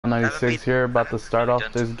numberjuan96 here, about to start off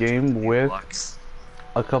this game with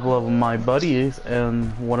a couple of my buddies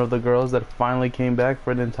and one of the girls that finally came back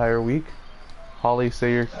for an entire week. Holly,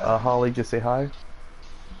 Holly, just say hi.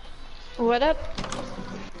 What up?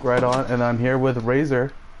 Right on, and I'm here with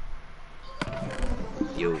Razor.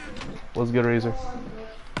 Yo. What's good, Razor?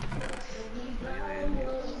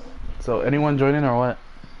 So, anyone joining or what?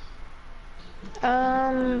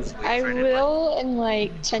 I will in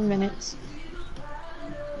like 10 minutes.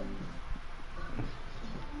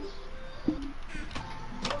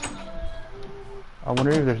 I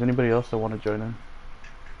wonder if there's anybody else that want to join in.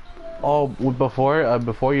 Oh,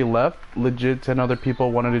 before you left, legit 10 other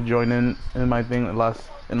people wanted to join in my thing last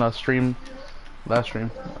stream.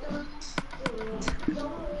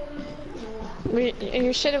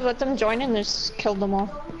 You should have let them join and just killed them all.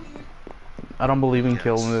 I don't believe in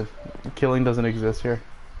killing. Killing doesn't exist here.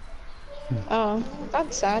 Oh,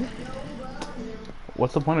 that's sad.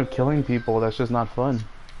 What's the point of killing people? That's just not fun.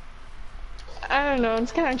 I don't know,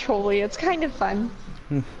 it's kind of trolly. It's kind of fun.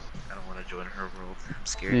 I don't want to join her world. I'm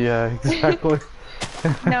scared. Yeah, exactly.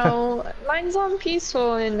 No, mine's on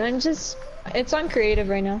peaceful and it's on creative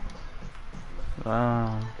right now.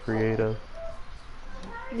 Ah, creative.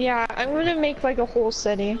 Yeah, I'm gonna make like a whole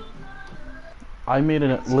city.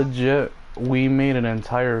 We made an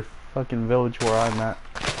entire fucking village where I'm at.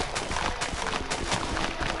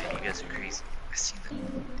 You guys are crazy. I seen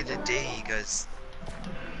that. In a day, you guys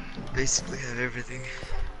basically have everything.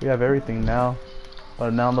 We have everything now,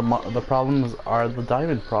 but now the problems are the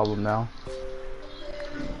diamond problem now.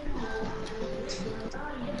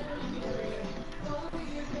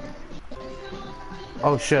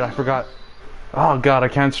 Oh shit, I forgot. Oh god, I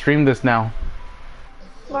can't stream this now.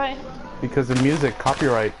 Why? Because of music,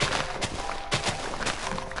 copyright.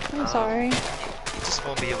 I'm sorry. You just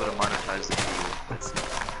won't be able to monetize the video. That's it.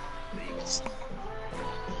 But you can just...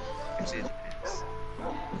 Actually, it depends.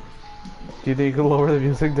 Do you think you could lower the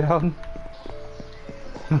music down?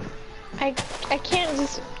 I can't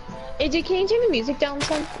just... AJ, can you turn the music down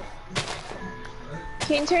some?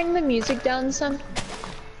 Can you turn the music down some?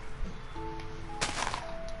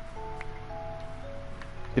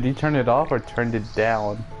 Did he turn it off or turned it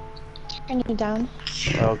down? Turn it down.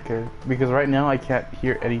 Okay, because right now I can't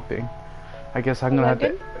hear anything. I guess I'm gonna have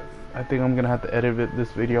to. I think I'm gonna have to edit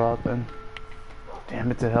this video out then. Damn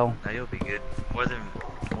it to hell. Now you'll be good. More than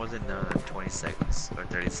 20 seconds or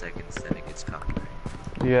 30 seconds, then it gets copyright.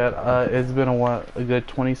 Yeah, it's been a good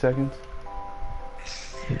 20 seconds.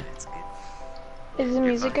 Yeah, it's good. Is the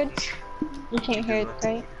music good? You can't hear it,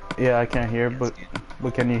 right? Yeah, I can't hear, but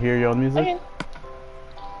can you hear your own music?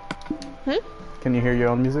 Okay. Can you hear your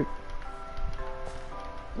own music?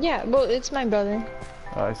 Yeah, well, it's my brother.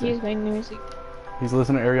 Oh, I see. He's my music. He's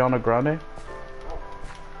listening to Ariana Grande?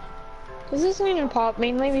 He's listening to pop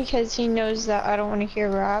mainly because he knows that I don't want to hear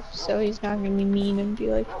rap, so he's not gonna be mean and be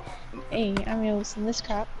like, hey, I'm gonna listen to this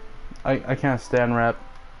crap. I can't stand rap.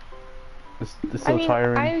 It's so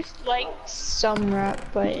tiring. I like some rap,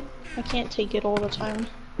 but I can't take it all the time.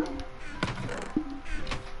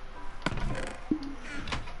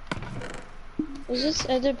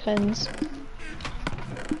 It depends.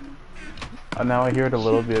 Now I hear it a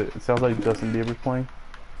little bit. It sounds like Justin Bieber's playing.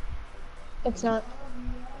 It's not.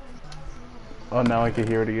 Oh, now I can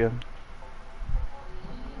hear it again.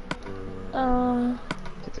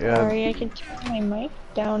 Yeah. Sorry, I can turn my mic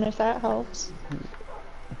down if that helps.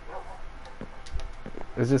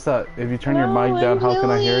 It's just that if you turn your mic down, how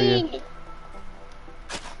can I hear you?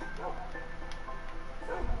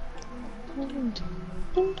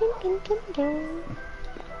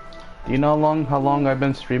 Do you know how long I've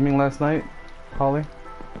been streaming last night, Holly?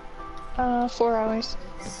 4 hours.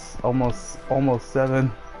 Almost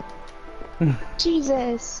 7.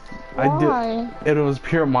 Jesus. I Why? did. It was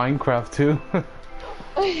pure Minecraft too.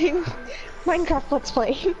 Minecraft Let's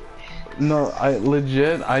Play. No,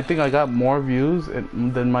 I think I got more views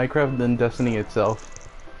than Minecraft than Destiny itself.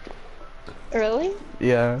 Really?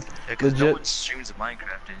 Yeah. Yeah, cause no one streams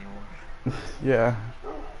Minecraft anymore. Yeah.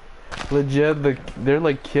 Legit, they're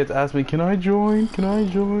like kids ask me, can I join? Can I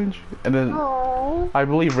join? And then Aww. I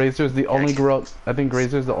believe Razor's the only girl. I think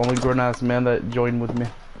Razor's the only grown-ass man that joined with me.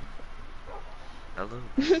 Hello.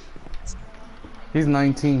 He's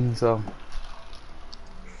 19, so.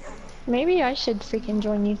 Maybe I should freaking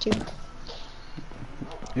join YouTube.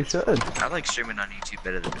 You should. I like streaming on YouTube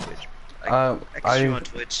better than Twitch. I can stream on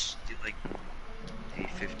Twitch, do like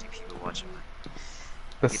 50 people watching.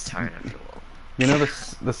 I get tired after a while. You know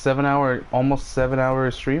the almost 7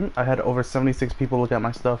 hour stream? I had over 76 people look at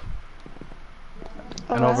my stuff.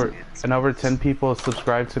 Oh, and over 10 people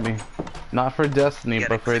subscribed to me. Not for Destiny,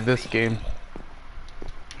 but for this game.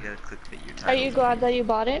 You gotta click that your Are you glad that you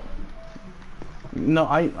bought it? No,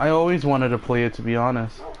 I always wanted to play it, to be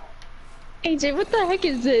honest. AJ, what the heck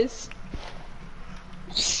is this?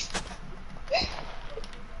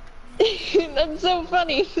 That's so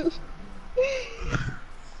funny. You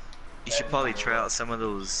should probably try out some of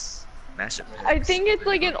those mashup packs. I think it's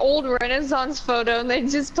like an old Renaissance photo and they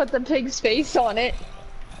just put the pig's face on it.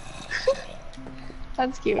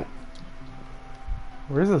 That's cute.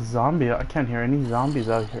 Where's the zombie? I can't hear any zombies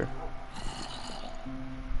out here.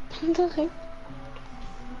 What the heck?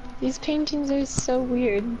 These paintings are so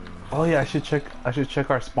weird. Oh yeah, I should check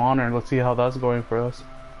our spawner. Let's see how that's going for us.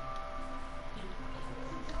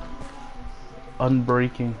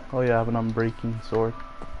 Unbreaking. Oh yeah, I have an unbreaking sword.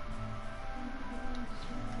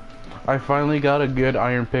 I finally got a good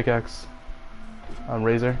iron pickaxe on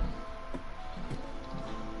Razor.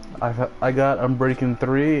 I got Unbreaking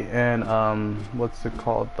 3 and what's it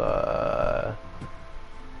called,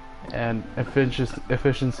 and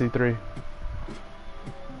efficiency 3.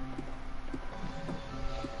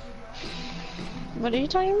 What are you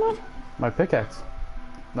talking about? My pickaxe.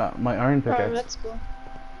 No, my iron pickaxe. Oh, that's cool.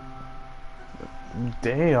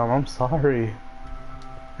 Damn, I'm sorry.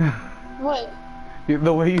 What?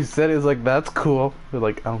 The way you said it is like, that's cool. You're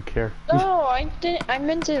like, I don't care. No, I didn't. I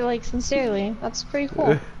meant it like sincerely. That's pretty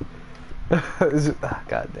cool.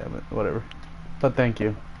 God damn it, whatever. But thank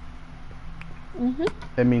you.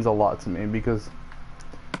 It means a lot to me because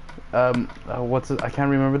what's it? I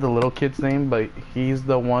can't remember the little kid's name, but he's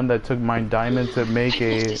the one that took my diamond to make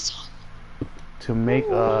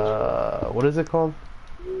what is it called?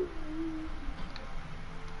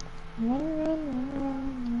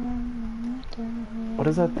 What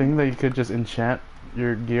is that thing that you could just enchant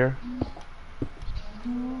your gear?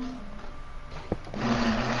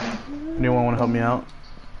 Anyone want to help me out?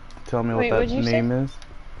 Tell me what that name is.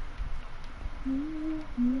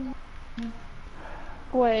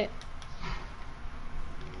 What?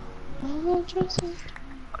 I'll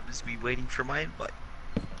just be waiting for my invite.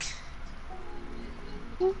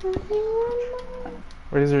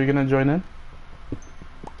 Razor, are you gonna join in?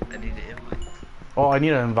 I need to invite. Oh, I need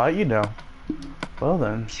to invite you now. Well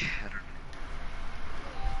then. Yeah,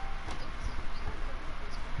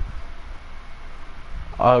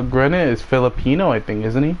 I don't know. Grenna is Filipino, I think,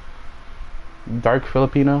 isn't he? Dark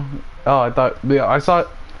Filipino. Oh, I thought. Yeah, I saw it.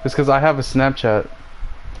 It's because I have a Snapchat.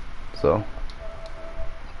 So.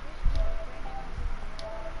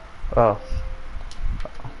 Oh.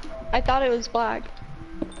 I thought it was black.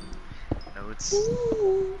 No, it's.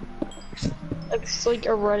 It's like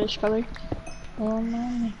a reddish color. Oh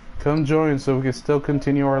my. Come join so we can still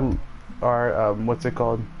continue our what's it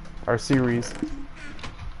called? Our series.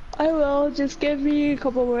 I will. Just give me a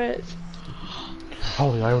couple minutes.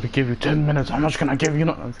 Holy, I already gave you 10 minutes. How much can I give you?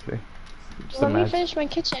 No, I'm just kidding. Just Let me finish my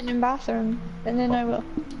kitchen and bathroom, and then I will.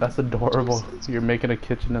 That's adorable. You're making a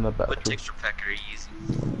kitchen in the bathroom. What texture pack are you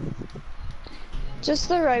using? Just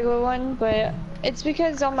the regular one, but it's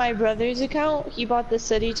because on my brother's account, he bought the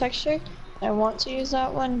city texture. I want to use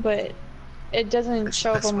that one, but it doesn't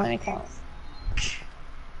show up on my account.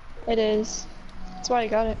 It is. That's why I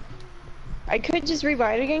got it. I could just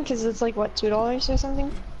rebuy it again because it's like, what, $2 or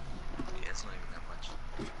something? Yeah, it's not even that much.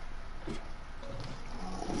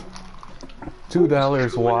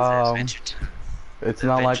 $2, wow. It's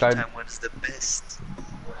not like I. What is the best?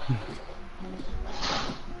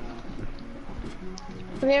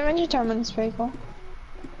 The Adventure Time one's pretty cool.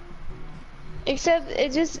 Except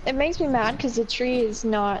it makes me mad because the tree is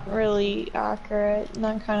not really accurate, and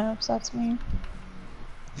that kind of upsets me.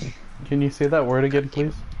 Can you say that word again,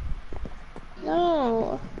 please?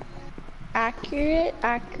 No. Accurate?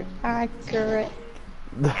 Accurate.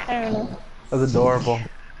 I don't know. That's adorable.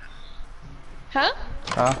 Huh?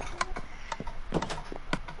 Huh?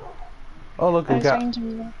 Oh look, we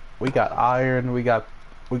got iron, we got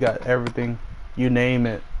everything. You name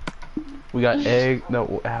it. We got egg.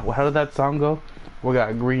 No, how did that song go? We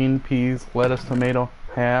got green peas, lettuce, tomato,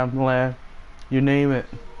 ham, lamb. You name it.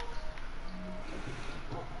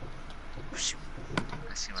 I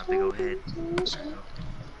see my big old head.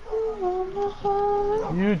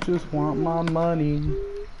 You just want my money.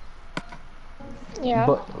 Yeah,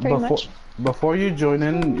 pretty much. Before you join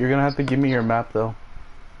in, you're gonna have to give me your map though.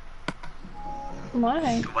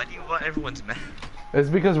 Why? Why do you want everyone's map? It's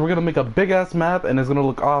because we're gonna make a big ass map and it's gonna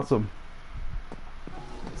look awesome.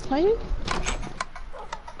 What?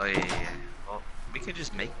 Oh yeah. Well, we could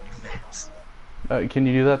just make new maps. Can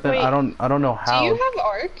you do that then? Wait, I don't know how. Do you have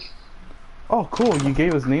Ark? Oh cool, you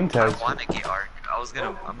gave us name tags. I want to get Ark. I'm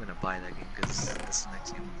gonna buy that game because this is the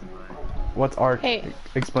next game I'm gonna buy. What's Ark? Hey.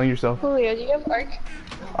 Explain yourself. Julio, do you have Ark?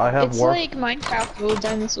 I have It's like Minecraft with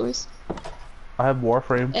dinosaurs. I have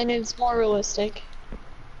Warframe. And it's more realistic.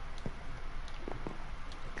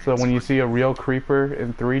 So when you see a real creeper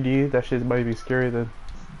in 3D, that shit might be scary then.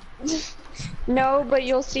 No, but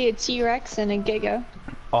you'll see a T-Rex and a Giga.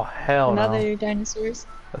 Oh hell and no. And other dinosaurs.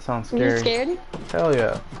 That sounds scary. Are you scared? Hell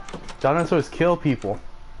yeah. Dinosaurs kill people.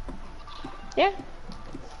 Yeah.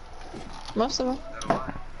 Most of them.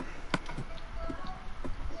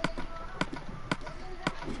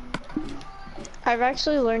 I've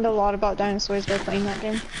actually learned a lot about dinosaurs by playing that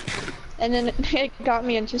game. And then it got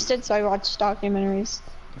me interested, so I watched documentaries.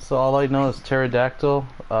 So all I know is pterodactyl,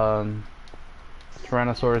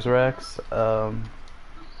 Tyrannosaurus Rex,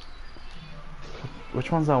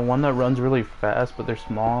 which one's that one that runs really fast but they're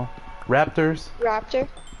small? Raptors? Raptor.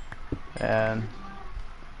 And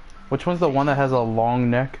which one's the one that has a long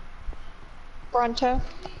neck? Bronto.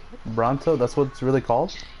 Bronto? That's what it's really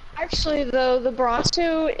called? Actually though, the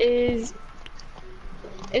Bronto is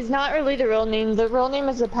not really the real name. The real name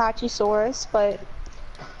is Apachesaurus, but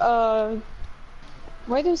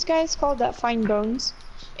what are those guys called that find bones?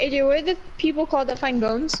 AJ, what are the people called that find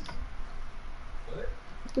bones? What?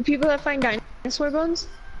 The people that find dinosaur bones?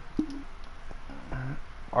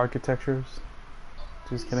 Architectures.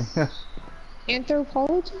 Just kidding.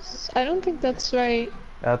 Anthropologists? I don't think that's right.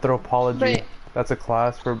 Anthropology. But that's a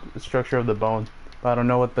class for structure of the bone. But I don't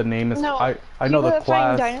know what the name is. No, I know the that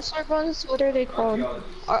class. Find dinosaur bones, what are they called?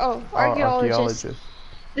 Archaeologists.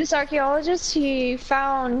 This archaeologist, he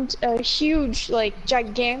found a huge, like,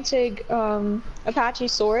 gigantic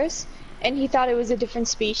Apachesaurus, and he thought it was a different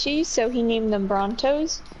species, so he named them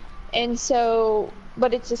Brontos. And so,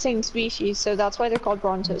 but it's the same species, so that's why they're called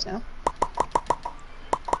Brontos now.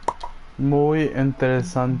 Muy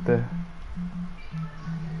interesante.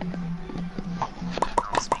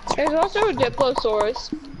 There's also a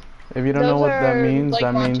Diplosaurus. If you don't know what that means,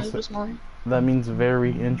 like that means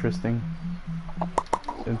very interesting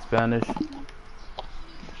in Spanish.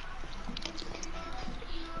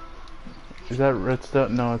 Is that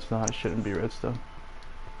redstone? No, it's not. It shouldn't be redstone.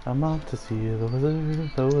 I'm out to see the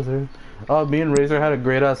wizard, the wizard. Oh, me and Razor had a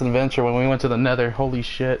great ass adventure when we went to the Nether. Holy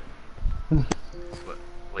shit. That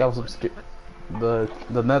was some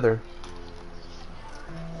the Nether.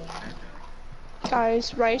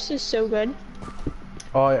 Guys, rice is so good.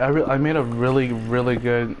 Oh, I made a really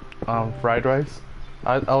good fried rice.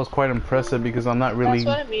 I was quite impressed because I'm not really.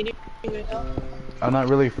 That's what I made you know. I'm not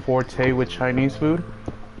really forte with Chinese food,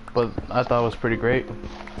 but I thought it was pretty great.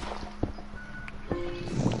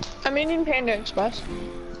 I'm eating Panda Express.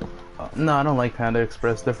 No, I don't like Panda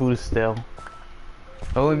Express. Their food is stale.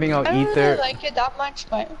 The only thing I'll eat there. I don't really like it that much,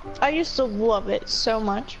 but I used to love it so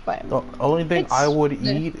much. But the only thing I would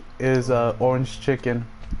eat is orange chicken.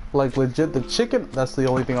 Like legit, the chicken. That's the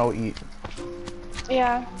only thing I'll eat.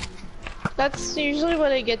 Yeah, that's usually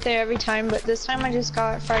what I get there every time. But this time I just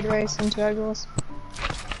got fried rice and 2 egg rolls.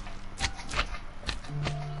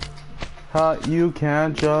 You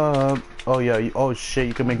can't jump. Oh yeah. Oh shit.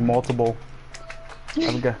 You can make multiple.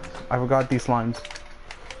 I forgot these slimes.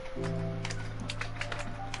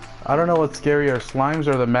 I don't know what's scarier, slimes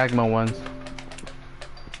or the magma ones.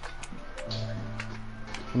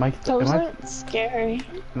 Those aren't scary.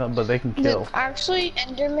 No, but they can kill. Actually,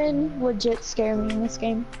 Enderman legit scare me in this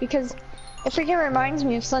game because it freaking reminds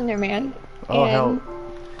me of Slenderman. Oh, and hell.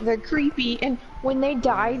 They're creepy, and when they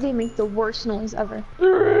die, they make the worst noise ever.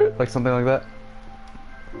 Like something like that?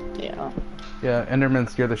 Yeah. Yeah, Enderman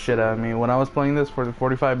scared the shit out of me. When I was playing this for the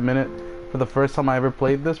 45-minute, for the first time I ever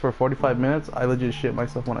played this for 45 minutes, I legit shit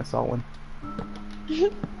myself when I saw one.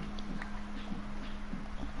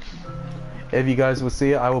 If you guys will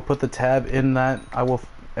see it, I will put the tab in that. I will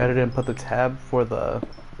edit and put the tab for the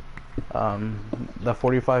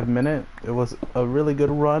 45-minute. It was a really good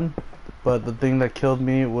run, but the thing that killed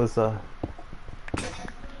me was what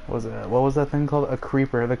was that thing called? A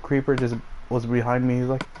creeper. The creeper just was behind me. He's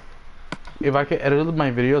like, if I could edit my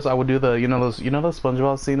videos, I would do the, you know the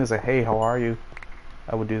SpongeBob scene is like, hey, how are you?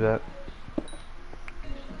 I would do that.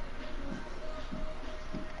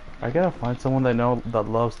 I gotta find someone that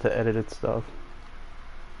loves to edit its stuff.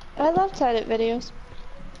 I love to edit videos.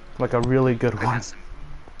 Like a really good one.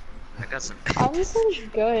 I got some. Obviously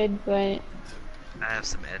good, but I have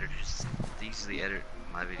some editors. They usually edit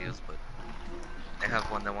my videos, but I have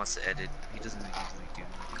one that wants to edit. He doesn't usually do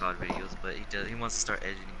COD videos, but he wants to start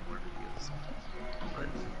editing more videos. But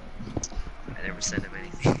I never send him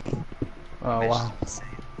anything. Oh wow.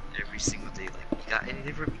 Every single day, like,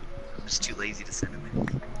 I'm just too lazy to send him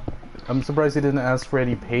anything. I'm surprised he didn't ask for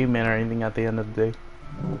any payment or anything at the end of the day.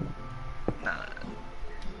 Nah.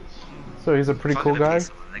 So he's a pretty cool guy.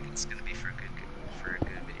 Like it's gonna be for a good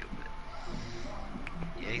video, but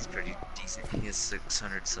yeah, he's pretty decent. He has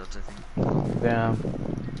 600 subs, I think. Damn.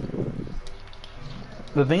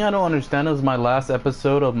 The thing I don't understand is my last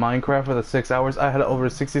episode of Minecraft for the 6 hours, I had over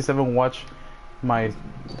 67 watch my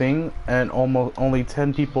thing, and almost only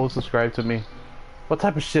 10 people subscribed to me. What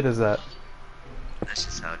type of shit is that? That's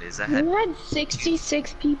just how it is. You had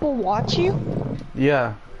 66 people watch you?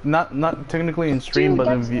 Yeah, not technically in stream, Dude, but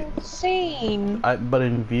in that's insane. but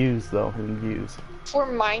in views though, in views. For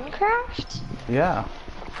Minecraft? Yeah.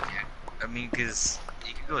 I mean, cause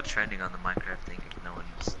you could go trending on the Minecraft thing if no one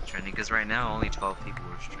was trending. Cause right now only 12 people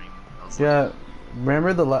were streaming. Yeah.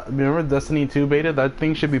 Remember Destiny 2 beta? That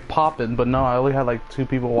thing should be popping, but no, I only had like 2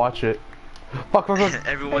 people watch it. Fuck.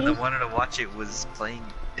 Everyone that wanted to watch it was playing.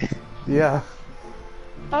 Yeah.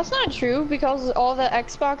 That's not true, because all the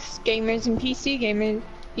Xbox gamers and PC gamers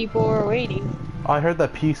people were waiting. I heard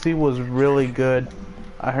that PC was really good.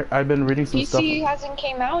 I've been reading some stuff. PC hasn't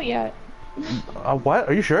came out yet. What?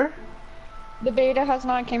 Are you sure? The beta has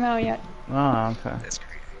not came out yet. Oh, okay. That's crazy.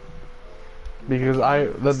 Because I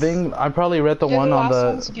probably read the You're one the on last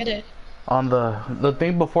ones to get it. the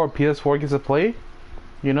thing before PS4 gets to play.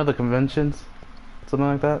 You know, the conventions, something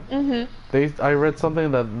like that. I read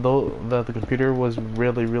something that the computer was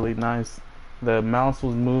really nice. The mouse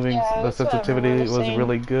was moving. Yeah, the that's what sensitivity everyone was was saying.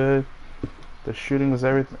 really good. The shooting was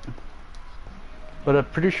everything. But I'm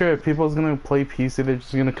pretty sure if people's gonna play PC, they're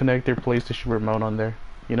just gonna connect their PlayStation remote on there.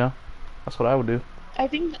 You know, that's what I would do. I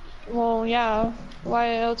think, well, yeah.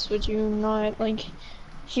 Why else would you not, like,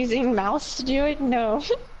 using mouse to do it? No.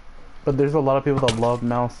 But there's a lot of people that love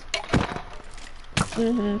mouse.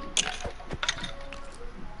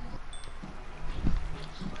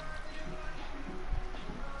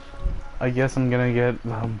 I guess I'm gonna get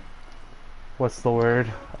what's the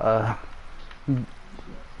word?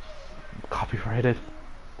 Copyrighted.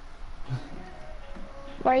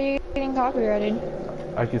 Why are you getting copyrighted?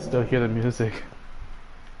 I can still hear the music.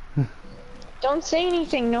 Don't say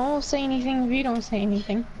anything. No one will say anything if you don't say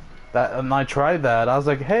anything. And I tried that. I was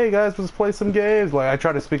like, hey guys, let's play some games. Like I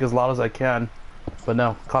try to speak as loud as I can, but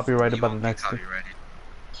no, copyrighted by the next thing.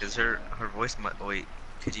 Cause her voice might. Oh, wait,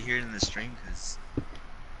 could you hear it in the stream? Cause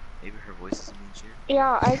maybe her voice is being shared.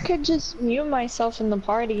 Yeah, I could just mute myself in the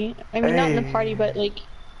party. I mean, not in the party, but like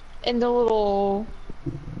in the little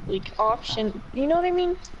like option. You know what I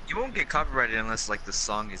mean? You won't get copyrighted unless like the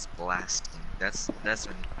song is blasting. That's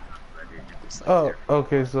when. Like, Oh,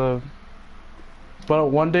 okay, so. But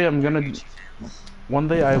one day one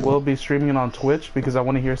day I will be streaming it on Twitch because I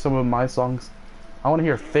want to hear some of my songs. I want to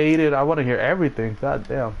hear Faded. I want to hear everything. God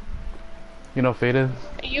damn. You know Faded?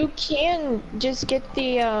 You can just get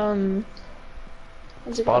the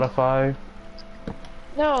what's it called? Spotify.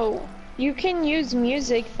 No, you can use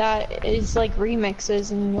music that is like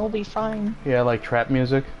remixes and you'll be fine. Yeah, like trap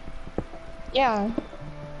music. Yeah.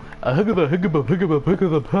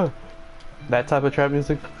 That type of trap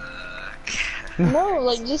music. No,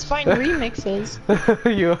 like just find remixes.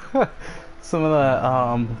 You, some of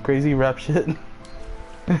that crazy rap shit.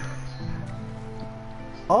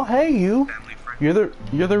 Oh hey you,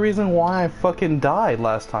 you're the reason why I fucking died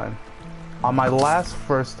last time. On my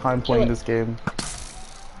first time playing this game.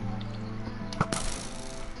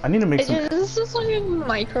 I need to make some. Does this look like a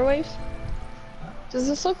microwave? Does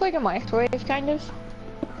this look like a microwave, kind of?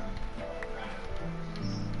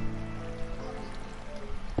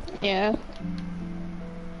 Yeah.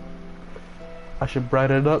 I should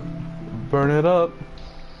brighten it up, burn it up.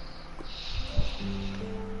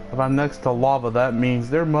 If I'm next to lava, that means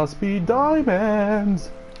there must be diamonds.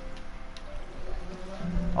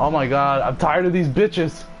 Oh my god, I'm tired of these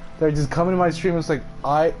bitches. They're just coming to my stream. It's like,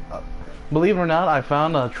 believe it or not, I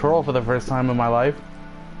found a troll for the first time in my life.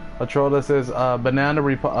 A troll that says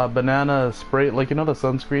banana spray, like you know the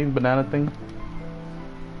sunscreen banana thing?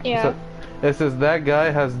 Yeah. So, it says that guy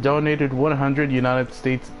has donated 100 United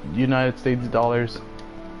States dollars.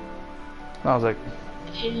 I was like,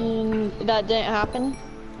 And that didn't happen?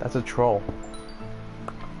 that's a troll.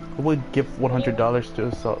 Who would give $100 to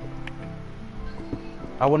us? So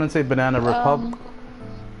I wouldn't say Banana Republic.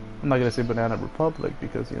 I'm not gonna say Banana Republic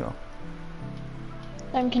because you know.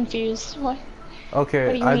 I'm confused. What? Okay,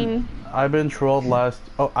 What do you mean? I've been trolled last.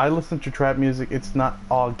 Oh, I listen to trap music. It's not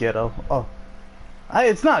all ghetto. Oh,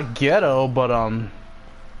 it's not ghetto, but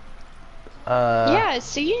yeah.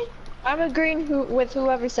 See, I'm agreeing with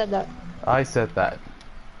whoever said that. I said that.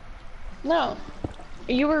 No,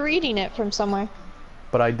 you were reading it from somewhere.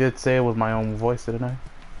 But I did say it with my own voice, didn't I?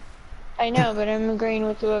 I know, but I'm agreeing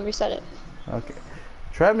with whoever said it. Okay.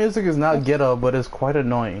 Trap music is not ghetto, but it's quite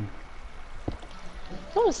annoying.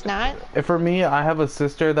 No, it's not. If for me, I have a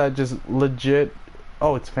sister that just legit.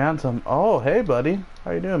 Oh, it's Phantom. Oh, hey, buddy.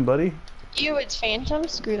 How you doing, buddy? You, it's Phantom.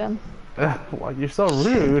 Screw them. Wow, you're so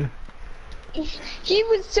rude. He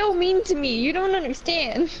was so mean to me. You don't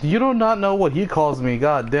understand. You do not know what he calls me.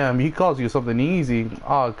 God damn, he calls you something easy.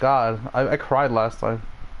 Oh God, I cried last time.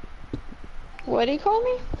 What'd he call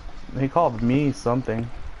me? He called me something.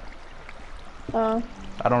 Oh.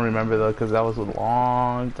 I don't remember though, because that was a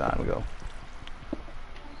long time ago.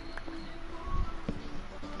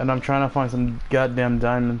 And I'm trying to find some goddamn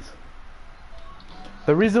diamonds.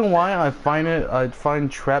 The reason why I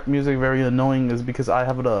find trap music very annoying is because I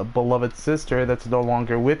have a beloved sister that's no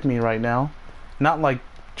longer with me right now. Not like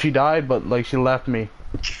she died, but like she left me.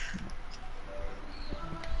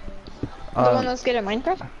 The one that's good at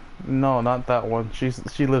Minecraft? No, not that one. She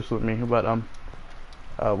lives with me, but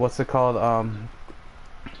what's it called?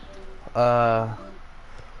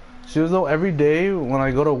 She was though every day when I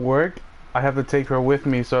go to work, I have to take her with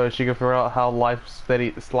me so she can figure out how life's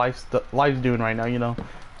doing right now, you know,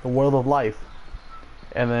 the world of life.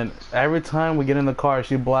 And then every time we get in the car,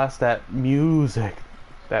 she blasts that music,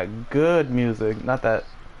 that good music, not that.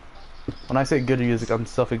 When I say good music, I'm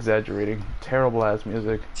self-exaggerating. Terrible ass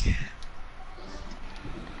music.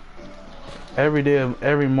 Every day,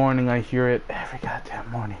 every morning, I hear it. Every goddamn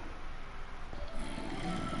morning.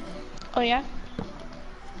 Oh yeah.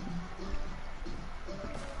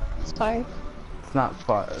 Sorry. It's not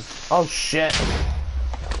fun. Oh shit!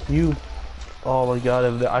 You. Oh my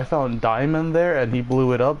god! If I found Diamond there and he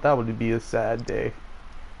blew it up, that would be a sad day.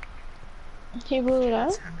 He blew it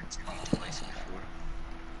up?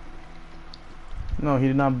 No, he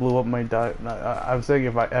did not blow up my diamond. I was saying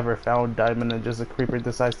if I ever found Diamond and just a creeper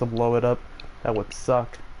decides to blow it up, that would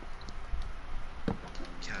suck. Yeah,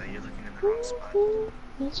 you're looking in the wrong spot.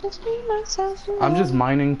 I'm just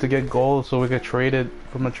mining to get gold so we could trade it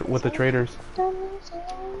from with the traders. Oh,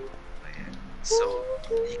 yeah. So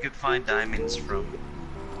you could find diamonds from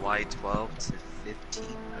Y12 to 15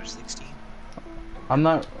 or 16. I'm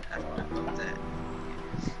not.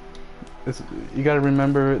 You gotta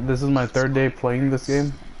remember, this is my third day playing this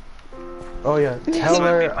game. Oh yeah, tell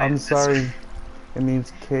her I'm sorry. It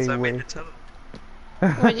means K way.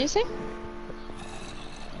 What'd you say?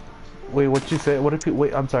 Wait, what'd you say? What if you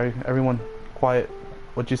wait? I'm sorry, everyone, quiet.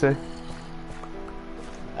 What'd you say?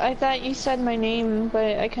 I thought you said my name,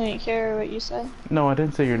 but I couldn't hear what you said. No, I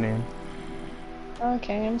didn't say your name.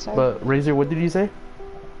 Okay, I'm sorry. But Razor, what did you say?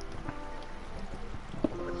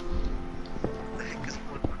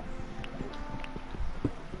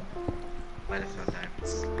 Might have found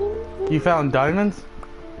diamonds. You found diamonds?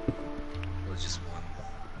 It was just one.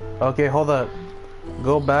 Okay, hold up.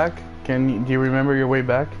 Go back. Do you remember your way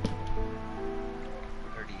back?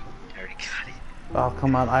 I already got it. Oh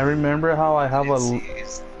come on! I remember how I have It was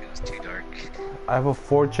too dark. I have a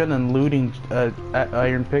fortune and looting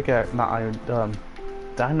iron pickaxe, not iron,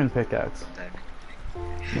 diamond pickaxe.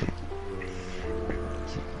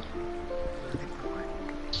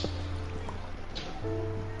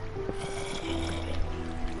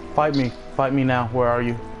 Fight me now. Where are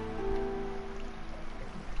you?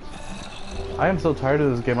 I am so tired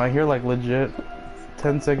of this game. I hear like legit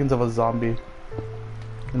 10 seconds of a zombie,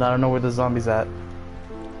 and I don't know where the zombie's at.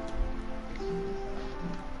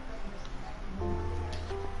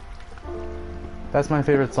 That's my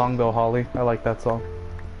favorite song though, Holly. I like that song.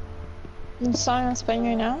 The song that's playing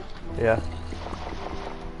right now? Yeah.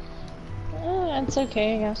 It's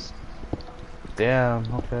okay, I guess.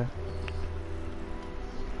 Damn, okay.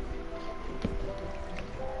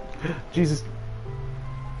 Jesus.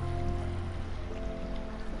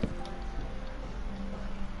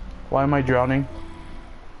 Why am I drowning?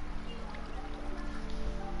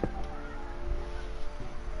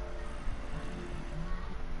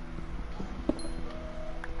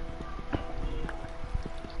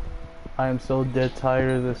 I am so dead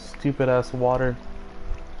tired of this stupid ass water.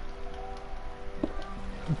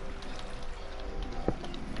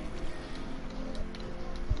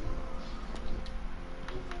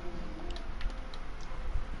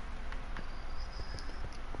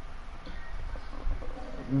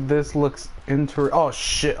 This looks oh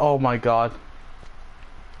shit, oh my god.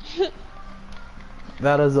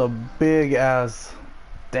 That is a big ass,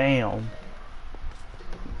 damn.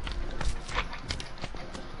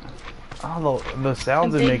 Oh, the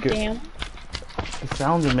sounds it make it. The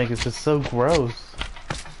sounds it make is just so gross.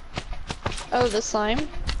 Oh, the slime?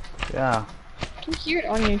 Yeah. I can hear it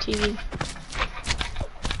on your TV.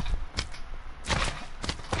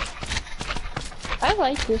 I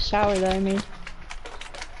like this shower that I made.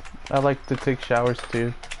 I like to take showers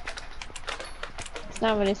too. It's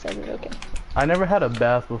not what I said, but okay. I never had a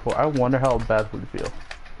bath before. I wonder how a bath would feel.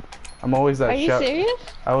 I'm always that Are you serious?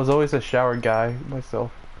 I was always a shower guy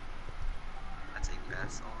myself. I take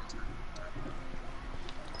baths all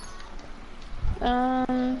the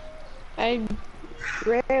time. I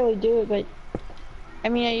rarely do it, but I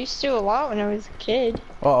mean, I used to a lot when I was a kid.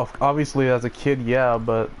 Well, obviously as a kid, yeah,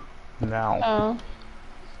 but now. Oh.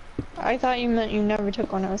 I thought you meant you never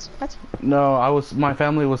took one. I was, what? No, my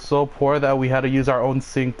family was so poor that we had to use our own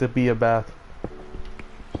sink to be a bath.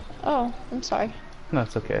 Oh, I'm sorry.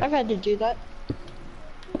 That's okay. I've had to do that.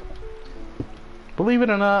 Believe it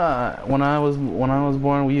or not, when I was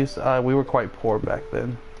born, we were quite poor back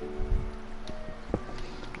then.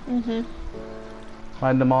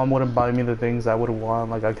 My mom wouldn't buy me the things I would want.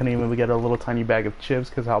 Like I couldn't even get a little tiny bag of chips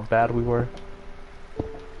because how bad we were.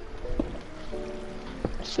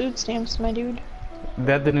 Food stamps, my dude.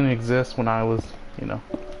 That didn't exist when I was, you know,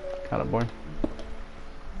 kind of born.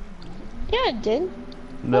 Yeah, it did.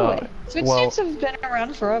 No, way. Food stamps have been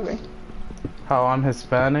around forever. How I'm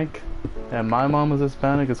Hispanic and my mom is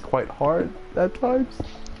Hispanic is quite hard at times.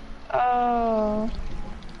 Oh.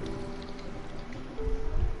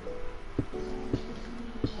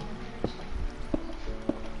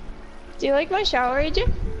 Do you like my shower, AJ?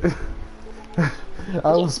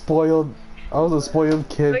 I was spoiled. I was a spoiled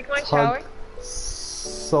kid. Like my shower?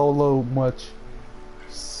 Sold much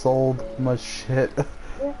shit.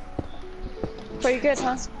 Yeah. Pretty good,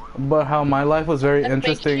 huh? But how my life was very And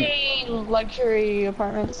interesting. making luxury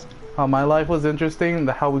apartments. How my life was interesting.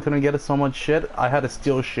 How we couldn't get so much shit. I had to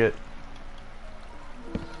steal shit.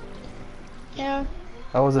 Yeah.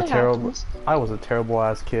 I was a terrible. Happens. I was a terrible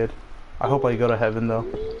ass kid. I hope I go to heaven though.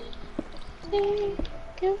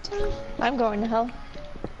 I'm going to hell.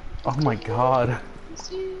 Oh my god.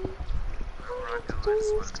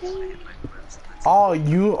 Oh,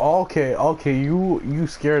 you okay? Okay, you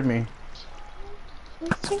scared me.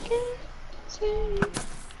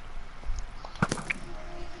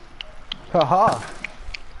 Haha.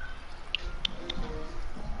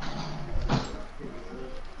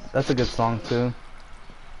 That's a good song too.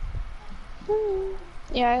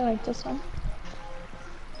 Yeah, I like this one.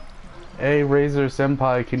 Hey Razor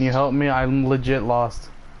Senpai, can you help me? I'm legit lost.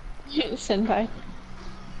 Senpai.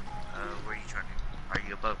 Where are you trying to? Are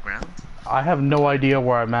you above ground? I have no idea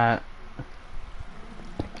where I'm at.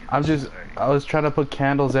 I was trying to put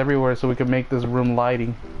candles everywhere so we could make this room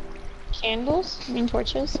lighting. Candles? You mean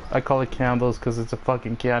torches? I call it candles because it's a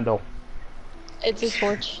fucking candle. It's a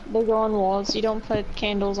torch. They go on walls. You don't put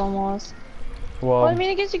candles on walls. Well, Well, I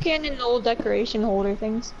mean, I guess you can in the old decoration holder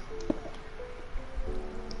things.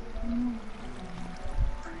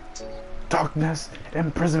 darkness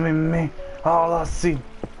imprisoning me, all I see.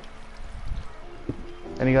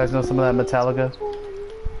 And you guys know some of that Metallica?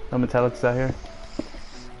 No Metallica's out here?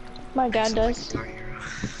 My dad does.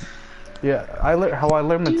 Yeah, how I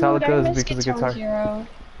learned Metallica is because of guitar. Hero.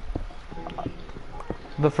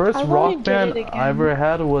 The first I wanna rock get it band again. I ever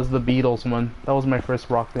had was the Beatles one. That was my first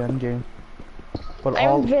rock band game. But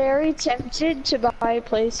I'm very tempted to buy a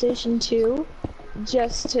PlayStation 2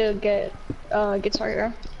 just to get Guitar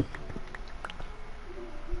Hero.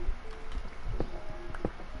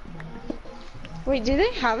 Wait, do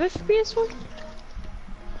they have it for PS4?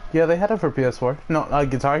 yeah, they had it for PS4. No,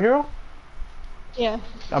 Guitar Hero? Yeah.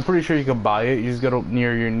 I'm pretty sure you can buy it. You just go to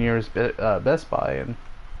near your nearest Best Buy and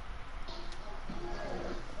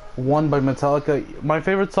one by Metallica. My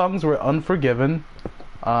favorite songs were Unforgiven,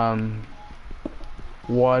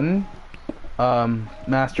 one,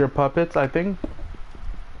 Master of Puppets, I think.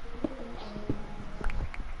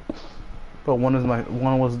 But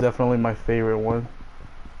one was definitely my favorite one.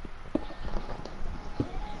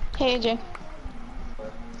 Hey AJ.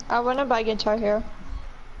 I wanna buy Guitar Hero.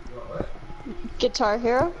 Guitar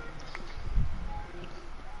Hero?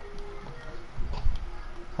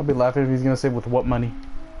 I'll be laughing if he's gonna say with what money.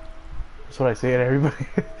 That's what I say to everybody.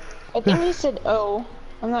 I think he said oh.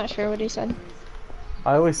 I'm not sure what he said.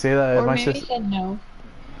 I always say that if Or my maybe he sister, said no.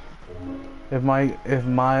 if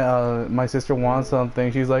my sister wants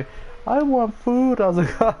something, she's like, I want food. I was like,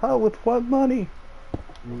 haha, with what money?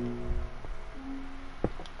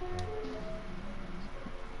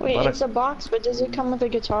 Wait, But it's a box, but does it come with a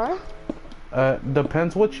guitar?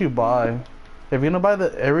 Depends what you buy. If you're gonna buy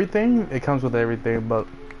everything, it comes with everything, but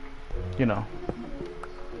you know.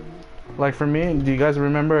 Like for me, do you guys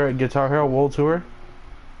remember Guitar Hero World Tour?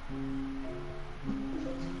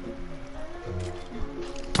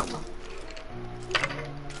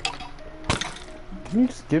 Can you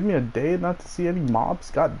just give me a day not to see any mobs?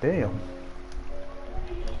 God damn.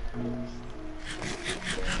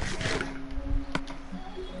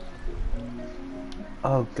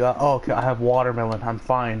 Oh god. Oh, okay. I have watermelon. I'm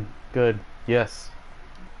fine. Good. Yes.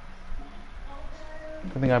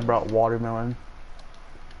 I think I brought watermelon.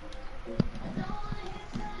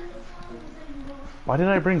 Why did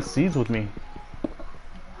I bring seeds with me?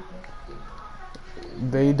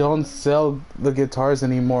 They don't sell the guitars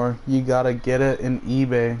anymore. You gotta get it in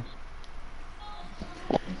eBay.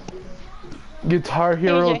 Guitar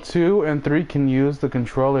Hero AJ. 2 and 3 can use the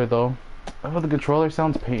controller though. Oh, the controller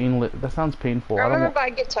sounds painless. That sounds painful. I I don't remember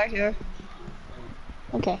want. buy Guitar Hero.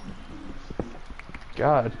 Okay.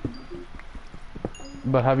 God.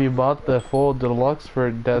 But have you bought the full deluxe for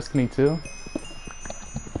Destiny 2?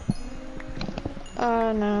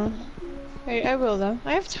 No. I will though.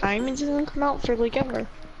 I have time. It doesn't come out for like ever.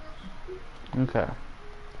 Okay.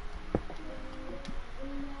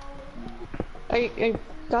 I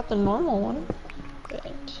got the normal one,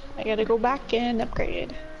 but I gotta go back and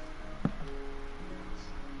upgrade.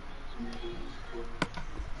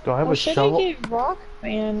 Do I have a should shovel? I get rock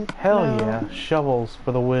band? Hell No. yeah. Shovels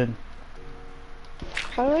for the win.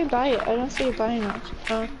 How do I buy it? I don't see it buying it.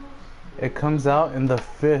 Oh. It comes out in the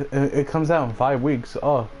fifth. It comes out in 5 weeks.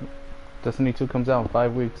 Oh, Destiny 2 comes out in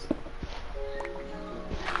 5 weeks.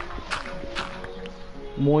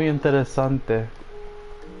 Muy interesante.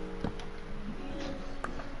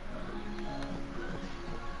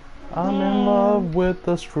 I'm in love with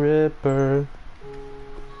the stripper.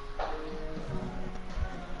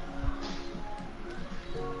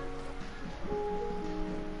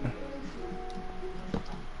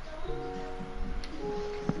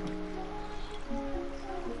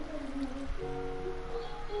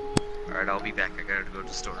 Alright, I'll be back. I gotta go to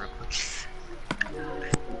the store real quick.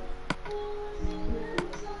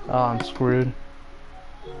 Oh, I'm screwed.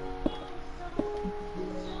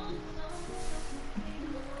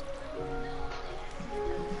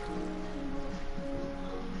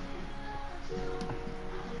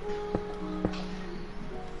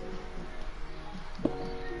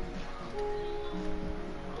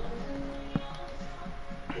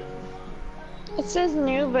 It says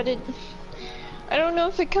new, but I don't know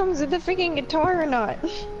if it comes with a freaking guitar or not.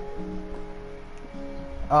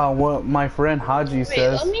 What my friend Haji Wait,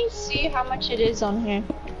 says. let me see how much it is on here.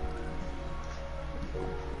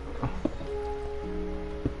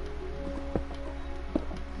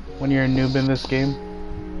 When you're a noob in this game,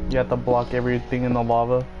 you have to block everything in the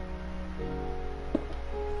lava.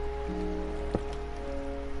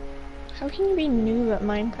 How can you be new at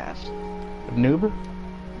Minecraft? Noob?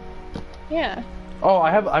 Yeah. Oh,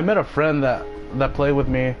 I met a friend that played with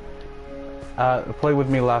me. Played with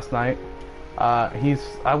me last night. He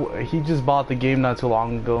just bought the game not too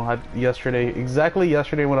long ago. Exactly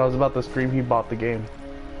yesterday when I was about to stream, he bought the game.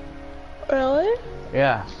 Really?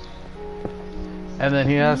 Yeah. And then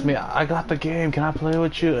he asked me, I got the game, can I play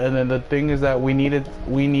with you? And then the thing is that we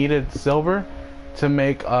needed silver to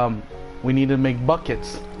make we need to make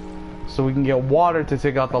buckets so we can get water to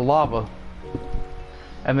take out the lava.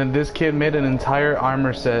 And then this kid made an entire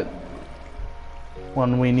armor set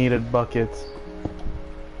when we needed buckets.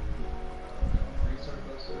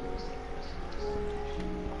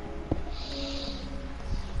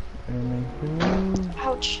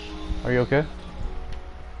 Ouch. Are you okay?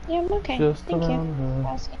 Yeah, I'm okay. Just Thank you around for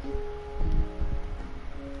her. asking.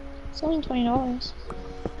 It's only $20.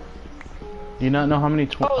 Do you not know how many Oh,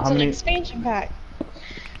 it's how an many expansion pack.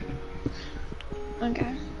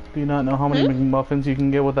 Okay. do you not know how many McMuffins you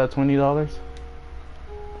can get with that $20?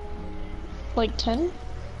 Like 10?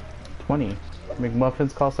 20.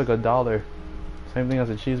 McMuffins cost like $1. Same thing as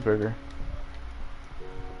a cheeseburger.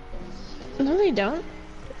 No, they don't.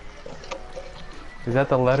 Is that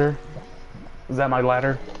the letter? Is that my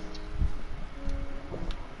ladder?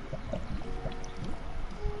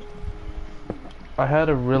 I had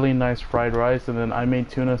a really nice fried rice and then I made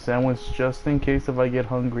tuna sandwich just in case if I get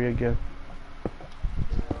hungry again.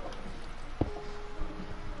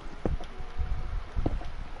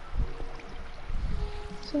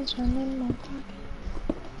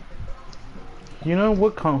 You know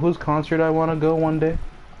whose concert I want to go one day?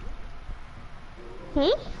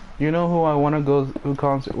 You know who I want to go?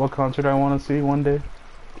 What concert I want to see one day?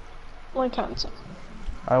 What concert?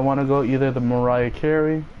 I want to go either the Mariah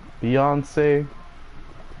Carey, Beyonce,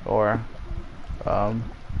 or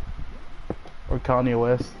Kanye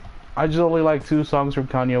West. I just only like 2 songs from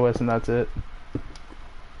Kanye West and that's it.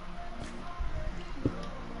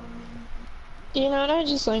 You know what I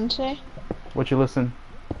just learned today? What you listen?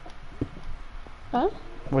 Huh?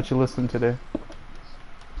 What you listen today?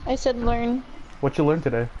 I said learn. What you learned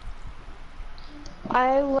today?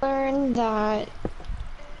 I learned that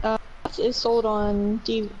it's sold on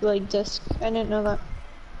disc. I didn't know that.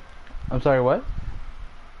 I'm sorry, what?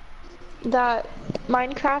 that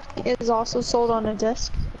Minecraft is also sold on a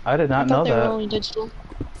disc. I did I not thought know they were that. only digital.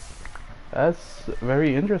 That's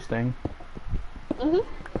very interesting.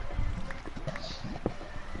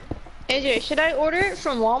 AJ, should I order it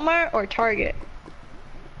from Walmart or Target?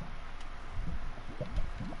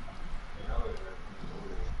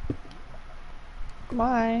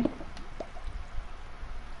 Why?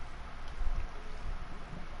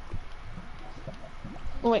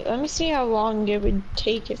 Wait, let me see how long it would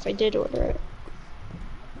take if I did order it.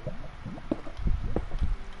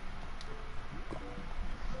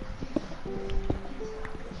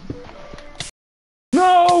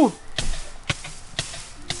 No!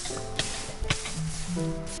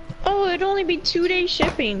 Oh, it'd only be 2-day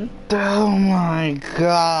shipping. Oh my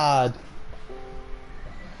god.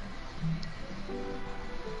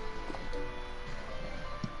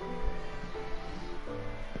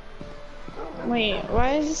 Wait,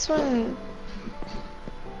 why is this one?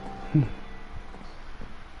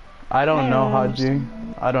 I don't know, don't Haji.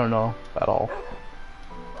 understand. I don't know at all.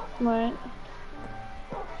 What?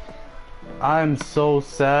 I'm so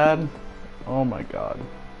sad. Oh my god.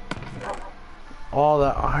 All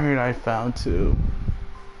that iron I found too.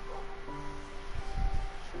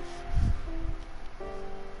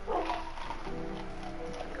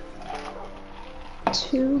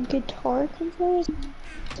 Two guitar controllers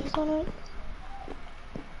on it?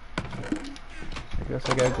 I guess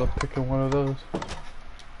I gotta go pick up one of those.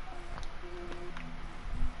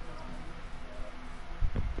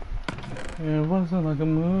 It wasn't like a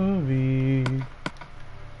movie.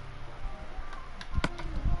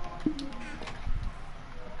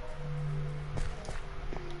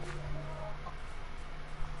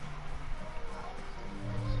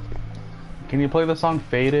 Can you play the song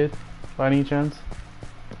Faded by any chance?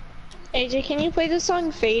 AJ, can you play the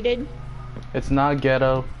song Faded? It's not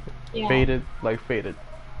ghetto. Yeah. Faded, like faded.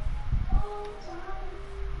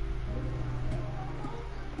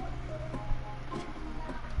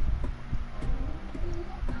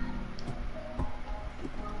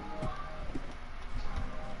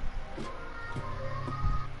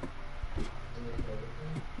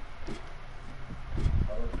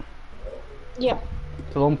 Yeah.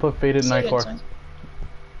 So don't put Faded Say that Nightcore. song.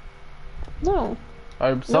 No.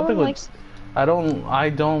 Something one with. likes... I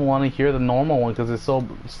don't want to hear the normal one because it's so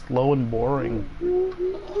slow and boring.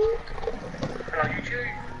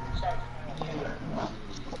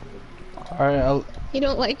 Alright, You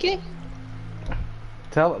don't like it?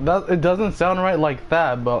 tell that it doesn't sound right like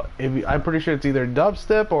that, but I'm pretty sure it's either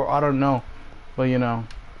dubstep or I don't know, but you know.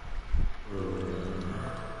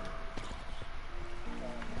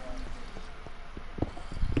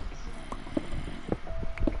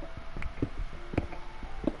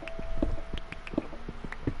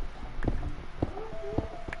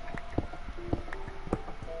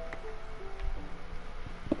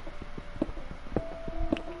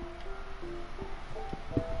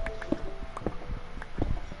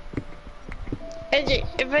 AJ,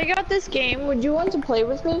 if I got this game, would you want to play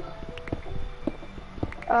with me?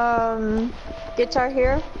 Guitar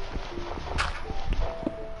Hero?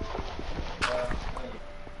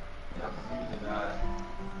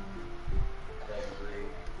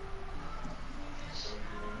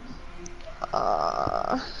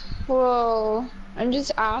 Well, I'm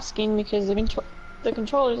just asking because the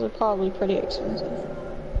controllers are probably pretty expensive.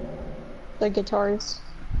 The guitars.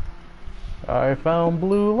 I found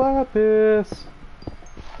blue lapis.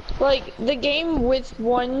 Like, the game with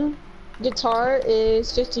one guitar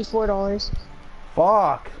is $54.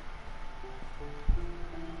 Fuck.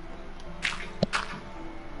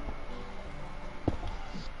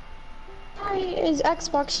 Why is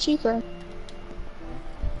Xbox cheaper?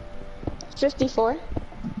 54?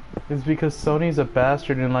 It's because Sony's a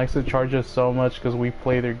bastard and likes to charge us so much because we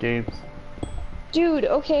play their games. Dude,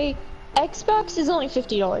 okay, Xbox is only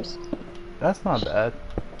 $50. That's not bad.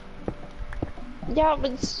 Yeah,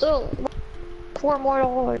 but still, $4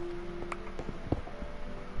 more.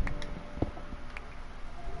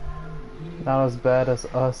 Not as bad as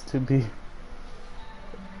us to be.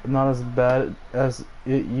 Not as bad as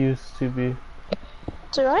it used to be.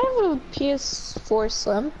 Do I have a PS4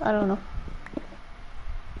 Slim? I don't know.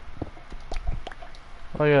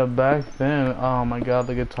 Oh yeah, back then, oh my god,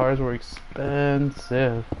 the guitars were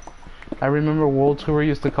expensive. I remember World Tour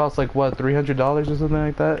used to cost like what, $300 or something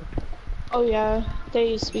like that? Oh yeah,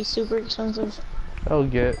 they used to be super expensive. I'll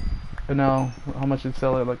get. And now, how much it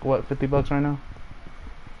sell it? Like what, 50 bucks right now?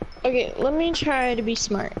 Okay, let me try to be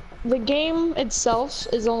smart. The game itself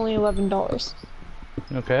is only $11.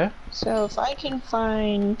 Okay. So if I can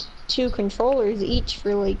find 2 controllers each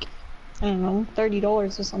for like, I don't know, $30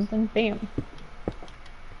 or something, bam.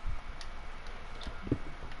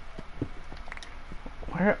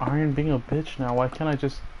 Why are Iron being a bitch now? Why can't I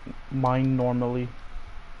just mine normally?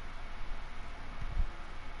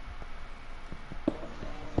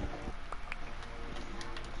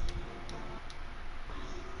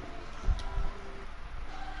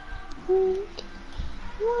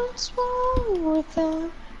 What's wrong with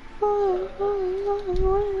that?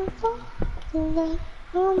 That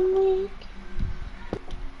I'm weak.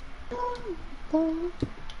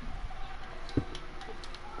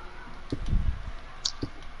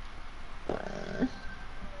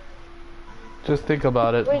 Just think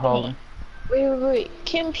about it, Holly. Wait.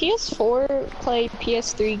 Can PS4 play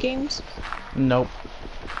PS3 games? Nope.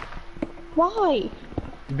 Why?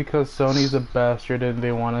 Because Sony's a bastard and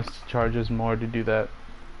they want us to charge us more to do that.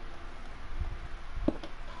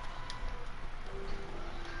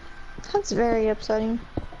 That's very upsetting.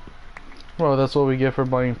 Well, that's what we get for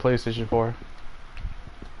buying PlayStation 4.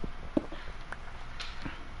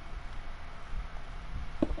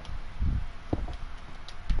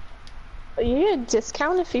 You get a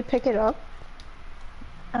discount if you pick it up?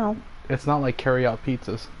 Oh. It's not like carry-out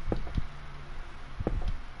pizzas.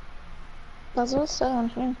 That's what it said on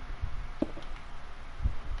here.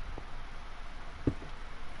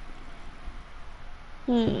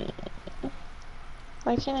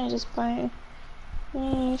 Why can't I just buy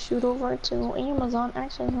shoot over to Amazon?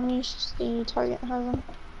 Actually, let me see. Target has them.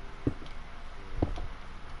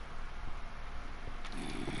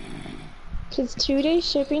 Cause 2-day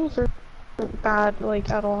shipping for bad, like,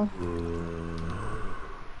 at all.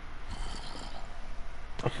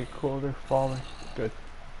 Okay, cool. They're falling. Good.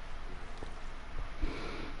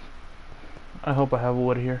 I hope I have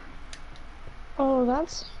wood here. Oh,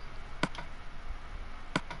 that's...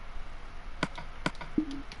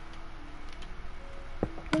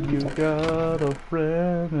 You got a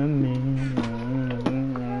friend in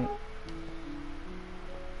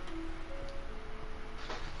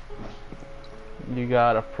me. You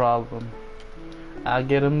got a problem. I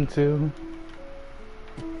get 'em too.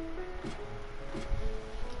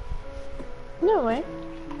 No way.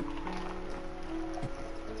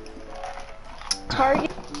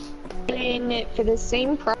 Target in it for the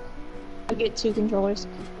same price. I get 2 controllers.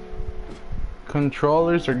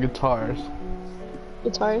 Controllers or guitars?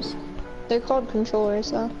 Guitars. They're called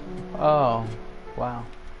controllers, though. Oh, wow.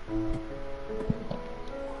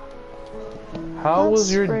 How That's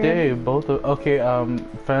was your rude. day? Both of okay.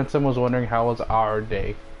 Phantom was wondering how was our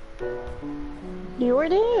day. Your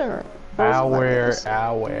day or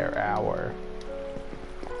Our.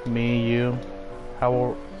 Me, you.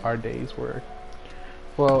 How our days were.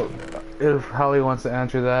 Well, if Holly wants to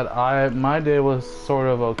answer that, my day was sort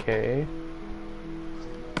of okay.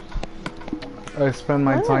 I spent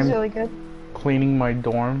my time really good. cleaning my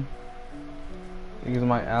dorm because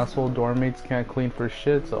my asshole dorm mates can't clean for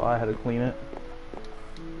shit, so I had to clean it.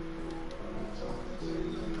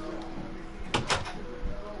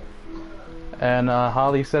 And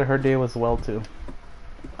Holly said her day was well too.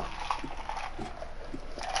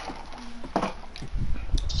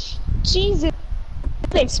 Jesus,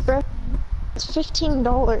 Express, it's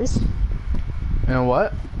 $15. And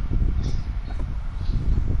what?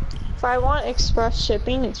 If I want express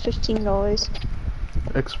shipping, it's $15.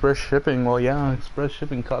 Express shipping? Well, yeah, express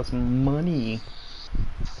shipping costs money.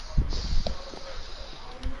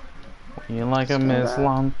 You like a Miss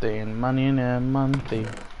Lonte, money and money.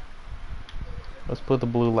 Let's put the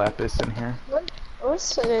blue lapis in here.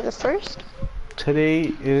 What's today, the 1st?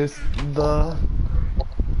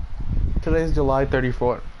 Today's July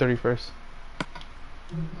 31st.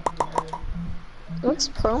 What's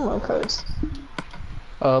promo codes?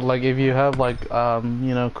 Like if you have like,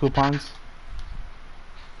 you know, coupons.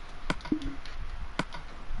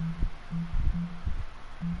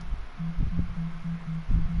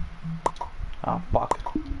 Oh, fuck.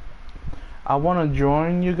 I want to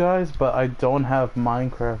join you guys, but I don't have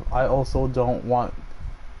Minecraft. I also don't want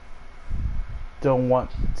to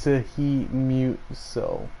mute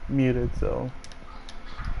it, so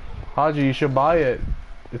Haji, you should buy it.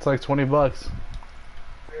 It's like 20 bucks.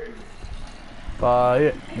 Buy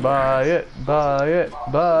it.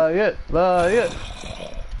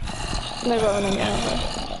 Never running out.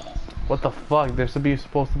 What the fuck? There's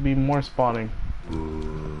supposed to be more spawning.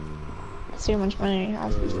 See how much money I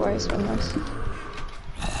have before I spend this.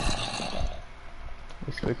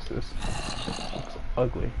 Let's fix this. It's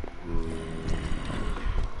ugly.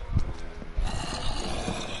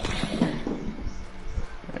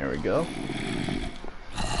 There we go.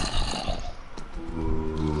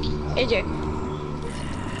 AJ,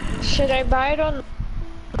 should I buy it on,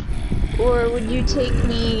 or would you take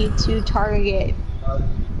me to Target?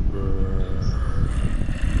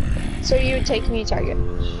 So you would take me target.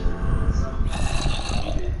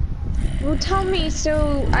 Well, tell me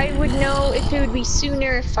so I would know if it would be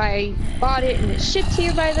sooner if I bought it and it shipped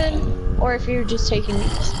here by then, or if you're just taking me.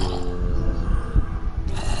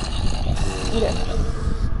 Okay.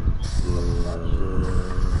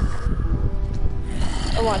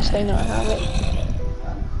 Oh, watch, they know I have it.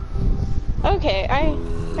 Okay, I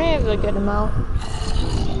have a good amount.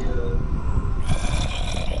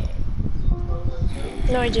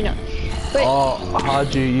 No, I do not. But oh,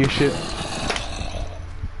 Haji, you should.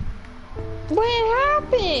 what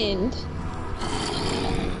happened?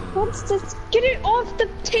 What's this? Get it off the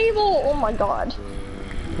table! Oh my god.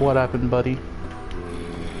 What happened, buddy?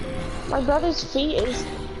 My brother's feet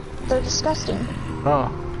they're disgusting.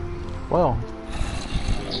 Oh, well.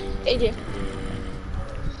 AJ.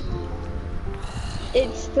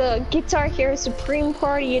 It's the Guitar Hero Supreme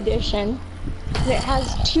Party Edition. It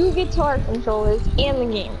has 2 guitar controllers and the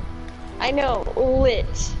game. I know,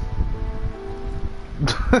 lit.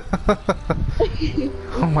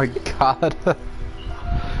 Oh my god.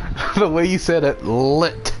 The way you said it,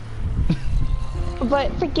 lit.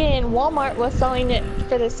 But freaking Walmart was selling it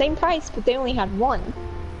for the same price, but they only had 1.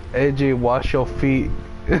 AJ, wash your feet.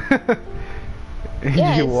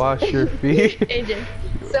 Yes. You wash your feet. AJ,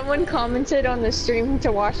 someone commented on the stream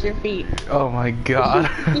to wash your feet. Oh my god.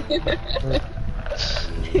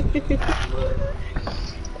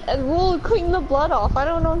 And we'll clean the blood off. I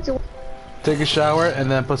don't know what to. Take a shower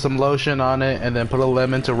and then put some lotion on it and then put a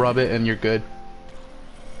lemon to rub it and you're good.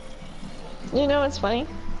 You know what's funny?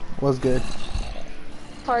 What's good?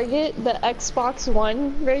 Target, the Xbox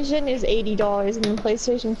One version is $80 and the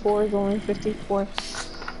PlayStation 4 is only $54.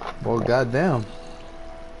 Well, goddamn.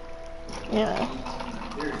 Yeah.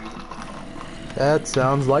 That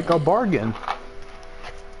sounds like a bargain.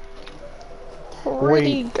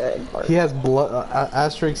 Pretty Wait, good. he has blood.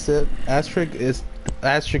 Asterisk said that.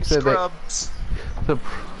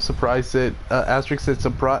 Surprise said. Asterisk said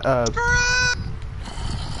surprise.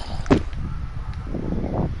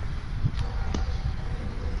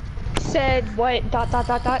 Said what? Dot.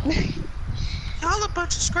 Y'all a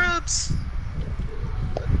bunch of scrubs.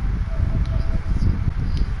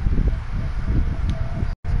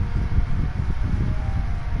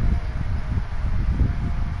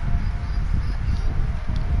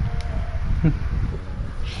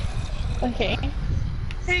 Okay.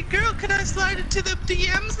 Hey girl, can I slide into the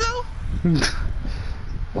DMs though?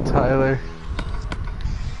 Tyler.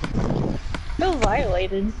 Feel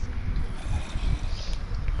violated.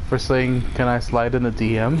 For saying, can I slide in the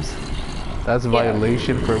DMs? That's a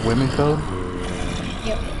violation for women code?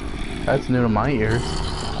 Yep. That's new to my ears.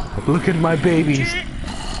 Look at my babies. Can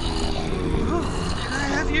I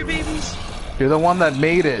have your babies? You're the one that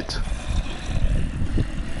made it.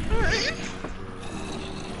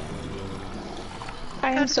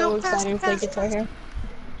 I am so excited to play Guitar Hero.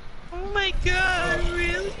 Oh my god,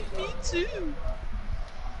 really? Me too.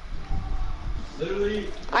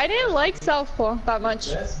 I didn't like Southpaw that much.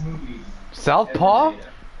 Southpaw?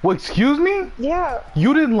 Well, excuse me? Yeah.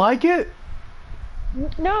 You didn't like it?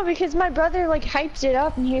 No, because my brother like hyped it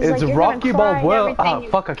up and he was It's like, "You're Rocky gonna cry and Balboa. Ah,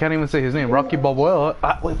 everything." fuck, I can't even say his name. Rocky Balboa.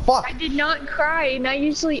 Wait, fuck. I did not cry, and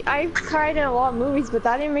I've cried in a lot of movies, but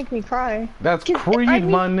that didn't make me cry. That's 'Cause, Creed, I mean,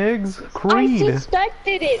 my niggas. I Creed.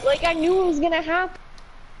 suspected it. Like I knew it was gonna happen.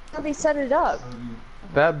 How they set it up.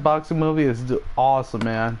 That boxing movie is awesome,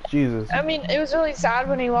 man. Jesus. I mean, it was really sad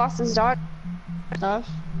when he lost his daughter. Stuff.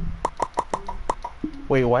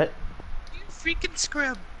 Wait, what? You freaking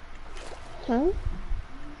scrub. Hmm?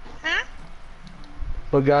 Huh?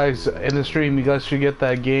 But guys, in the stream, you guys should get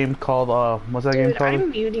that game called, what's that game Dude, called?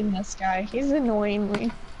 I'm muting this guy. He's annoying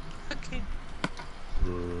me. Okay.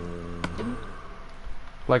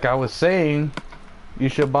 Like I was saying, you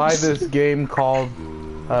should buy this game called,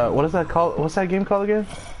 what is that called? What's that game called again?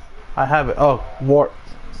 I have it. Oh, War.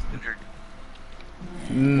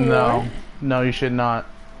 No. No, you should not.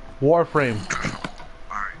 Warframe.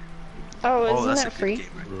 Oh, Oh, isn't that's that a free? good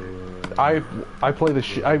game right there. I play the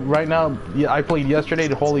shit. Right now, yeah, I played yesterday.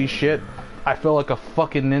 Holy shit. I feel like a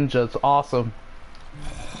fucking ninja. It's awesome.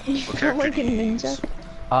 You feel like a ninja?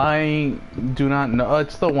 I do not know.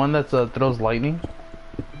 It's the one that throws lightning.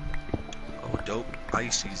 Oh, dope. I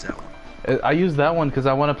used to use that one. I use that one because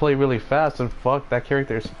I want to play really fast, and fuck, that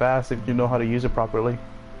character is fast if you know how to use it properly.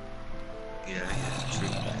 Yeah, true.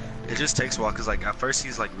 It just takes a while because, like, at first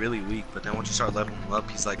he's like really weak, but then once you start leveling him up,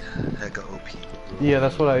 he's like hecka OP. Yeah,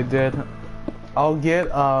 that's what I did. I'll get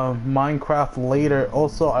Minecraft later.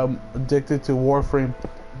 Also, I'm addicted to Warframe.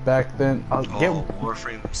 Back then, I'll get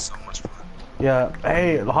Warframe was so much fun. Yeah.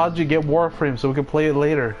 Hey, how'd you get Warframe so we can play it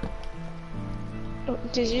later? Oh,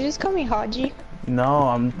 did you just call me Haji? No,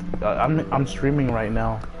 I'm streaming right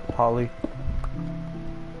now, Holly.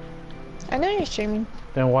 I know you're streaming.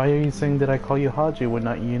 Then why are you saying that I call you Haji when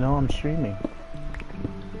not you know I'm streaming?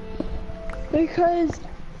 Because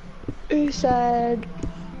you said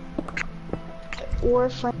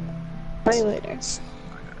Warframe play later.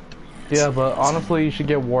 Yeah, but honestly, you should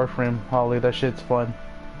get Warframe, Holly. That shit's fun.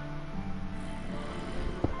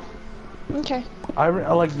 Okay.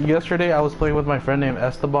 Like yesterday, I was playing with my friend named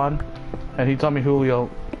Esteban, and he told me, Julio,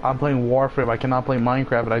 I'm playing Warframe. I cannot play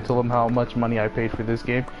Minecraft. And I told him how much money I paid for this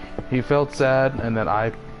game. He felt sad, and then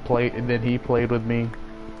I played. And then he played with me.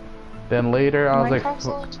 Then later, I was Minecraft's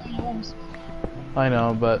like, only 20 years. I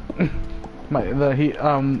know, but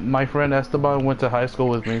my friend Esteban went to high school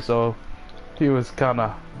with me, so he was kind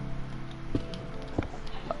of.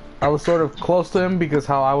 I was sort of close to him because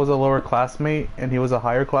how I was a lower classmate and he was a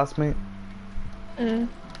higher classmate. Mm.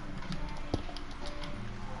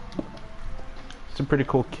 He's a pretty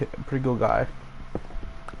cool kid, pretty cool guy.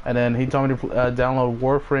 And then he told me to download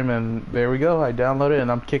Warframe, and there we go. I downloaded it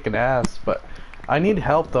and I'm kicking ass. But I need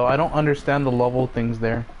help though. I don't understand the level things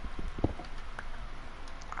there.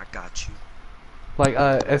 I got you. Like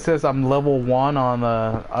it says I'm level 1 on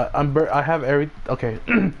I have every okay.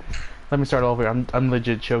 Let me start over. I'm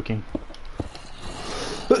legit choking.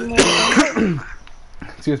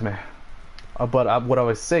 Excuse me. But what I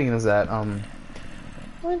was saying is that I'm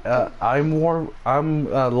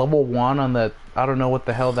level 1 on that. I don't know what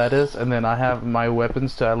the hell that is, and then I have my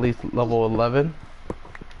weapons to at least level 11,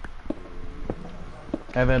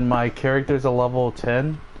 and then my character's a level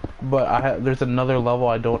 10. But there's another level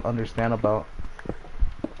I don't understand about.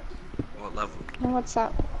 What level? What's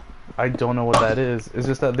that? I don't know what that is. It's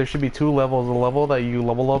just that there should be 2 levels. A level that you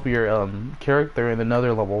level up your character, and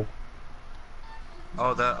another level.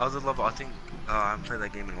 Oh, that other level, I think, I haven't played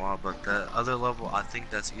that game in a while, but the other level, I think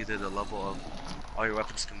that's either the level of all your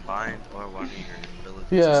weapons combined, or one of your abilities.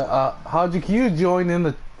 Yeah, Haji, can you join in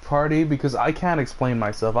the party? Because I can't explain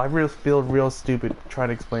myself. I feel real stupid trying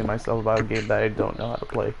to explain myself about a game that I don't know how to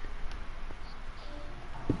play.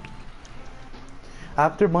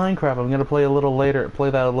 After Minecraft, I'm gonna play that a little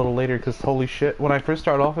later, because holy shit, when I first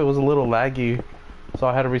started off, it was a little laggy. So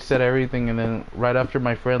I had to reset everything, and then right after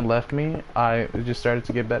my friend left me, it just started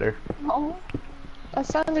to get better. Oh, that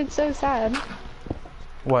sounded so sad.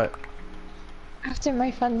 What? After my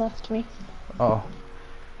friend left me. Oh.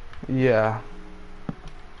 Yeah.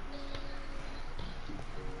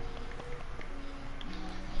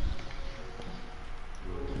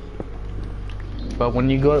 But when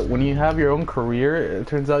you have your own career, it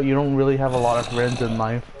turns out you don't really have a lot of friends in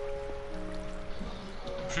life.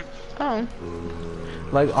 Oh.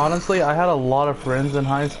 Like honestly, I had a lot of friends in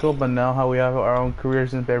high school, but now how we have our own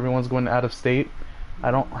careers and everyone's going out of state,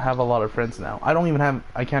 I don't have a lot of friends now. I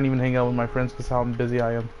can't even hang out with my friends because how busy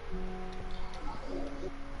I am.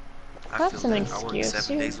 That's an excuse.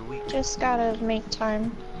 You just gotta make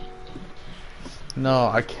time. No,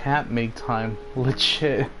 I can't make time.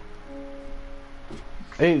 Legit.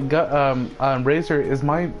 Hey, Razor, is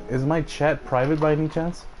my chat private by any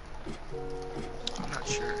chance? I'm not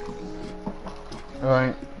sure.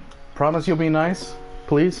 Alright. Promise you'll be nice?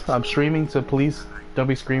 Please? I'm streaming, so please don't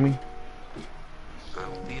be screaming.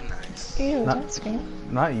 I'll be nice. Ew, don't scream.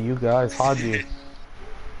 Not you guys, Haji.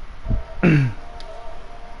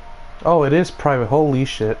 Oh, it is private. Holy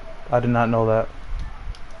shit. I did not know that.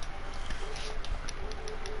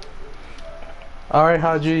 Alright,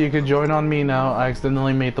 Haji, you can join on me now. I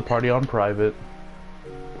accidentally made the party on private.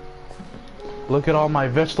 Look at all my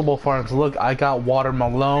vegetable farms. Look, I got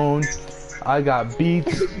watermelon. I got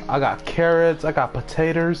beets, I got carrots, I got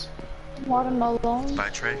potatoes. Watermelon. By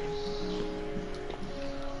Trey.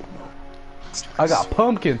 I got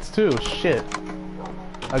pumpkins too, shit.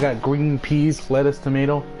 I got green peas, lettuce,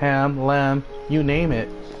 tomato, ham, lamb, you name it.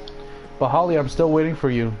 But Holly, I'm still waiting for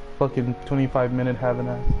you. Fucking 25-minute having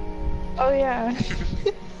ass. Oh yeah.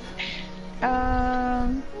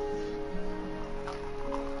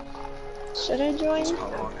 Should I join?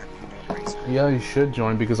 Yeah, you should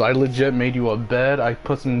join because I legit made you a bed. I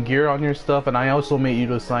put some gear on your stuff, and I also made you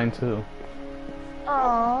to sign too.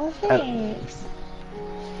 Aw, thanks.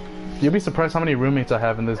 You'll be surprised how many roommates I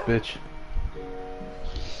have in this bitch.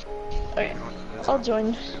 Okay, I'll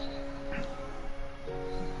join.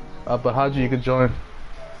 But Haji, you could join.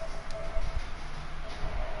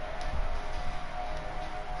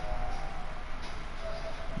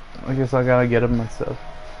 I guess I gotta get him myself.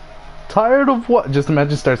 Tired of what? Just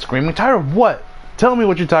imagine start screaming. Tired of what? Tell me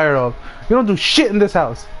what you're tired of. You don't do shit in this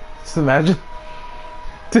house. Just imagine.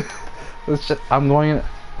 I'm doing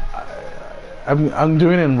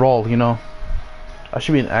it in roll, you know. I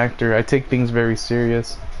should be an actor. I take things very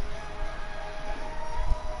serious.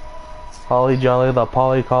 Holly Jolly, the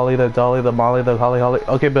Polly Collie, the Dolly, the Molly, the Holly Holly.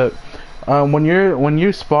 Okay, but when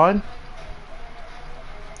you spawn,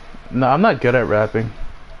 no, I'm not good at rapping.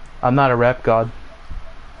 I'm not a rap god.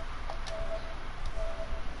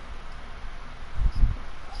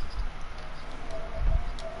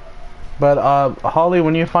 But Holly,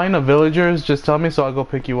 when you find the villagers, just tell me so I'll go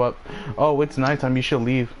pick you up. Oh, it's nighttime. You should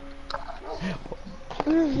leave.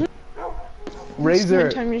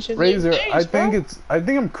 Razor, I think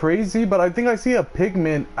I'm crazy, but I think I see a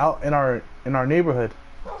pigman out in our neighborhood.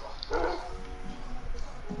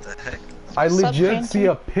 The heck? I legit see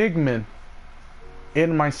a pigman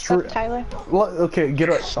in my street. Tyler? Okay, get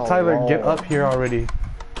up, Tyler. Get up here already.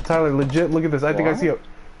 Tyler, legit. Look at this. I think I see a.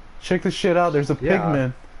 Check this shit out. There's a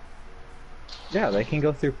pigman. Yeah, they can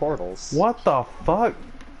go through portals. What the fuck?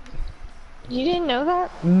 You didn't know that?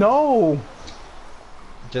 No.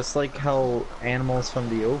 Just like how animals from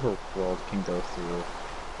the overworld can go through.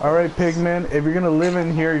 Alright, pigman, if you're gonna live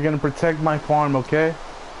in here, you're gonna protect my farm, okay?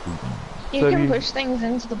 You can push things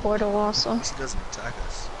into the portal also. He doesn't attack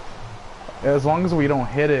us. As long as we don't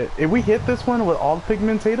hit it. If we hit this one, will all the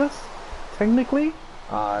pigmen hate us? Technically?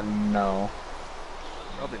 No.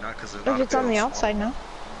 Probably not, because If it's on the outside, no.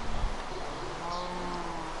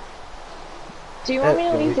 Do you want me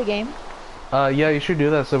to leave the game? Yeah, you should do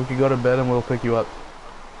that so we can go to bed and we'll pick you up.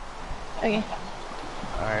 Okay.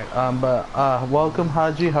 Alright, welcome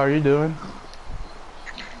Haji, how are you doing?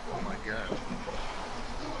 Oh my god.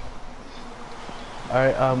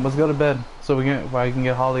 Alright, let's go to bed so I can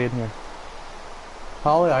get Holly in here.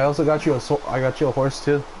 Holly, I also got you a horse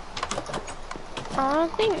too. Aw,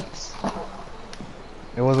 thanks.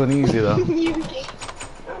 It wasn't easy though. You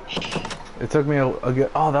It took me a good.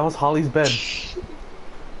 Oh, that was Holly's bed.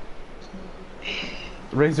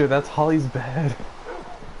 Razor, that's Holly's bed.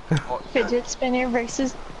 Fidget spinner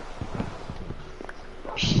versus.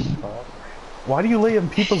 Why do you lay in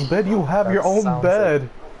people's bed? You have your own bed.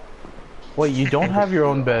 Wait, you don't have your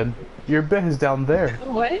own bed. Your bed is down there.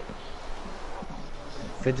 What?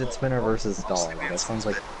 Fidget spinner versus doll. That sounds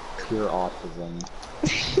like pure autism.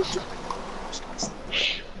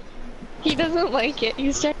 He doesn't like it.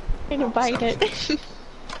 He's trying to bite it.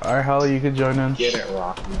 Alright, Holly, you can join in. Get it,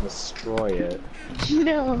 Rocky. Destroy it.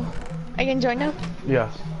 No. I can join now?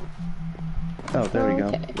 Yeah. Oh, there we go.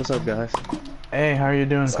 What's up, guys? Hey, how are you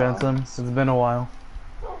doing, Phantom? It's been a while.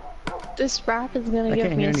 This rap is gonna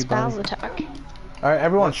give me a spaz attack. Alright,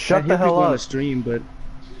 everyone, shut the hell on the up. stream, but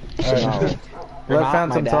Alright, let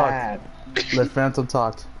Phantom talk. Let Phantom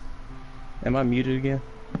talk. am I muted again?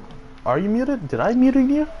 Are you muted? Did I mute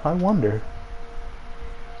you? I wonder.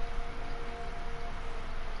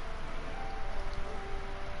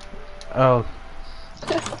 Oh.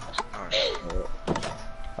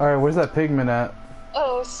 Alright, where's that pigman at?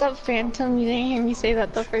 Oh, sup, Phantom? You didn't hear me say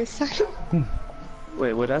that the first time.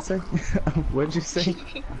 Wait, what'd I say? What'd you say?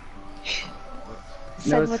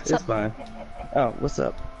 Said, what's up? fine. Oh, what's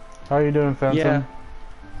up? How are you doing, Phantom? Yeah.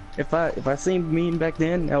 If I seemed mean back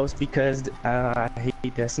then, that was because I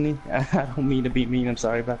hate Destiny. I don't mean to be mean. I'm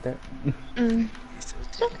sorry about that. It's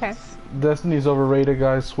okay. Destiny's overrated,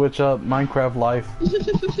 guys. Switch up Minecraft life.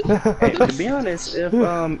 Hey, to be honest,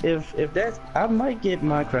 if that's, I might get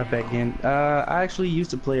Minecraft back in. I actually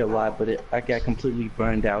used to play a lot, but I got completely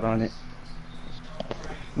burned out on it.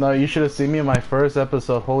 No, you should have seen me in my first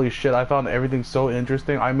episode. Holy shit, I found everything so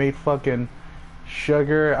interesting. I made fucking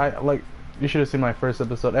sugar. You should have seen my first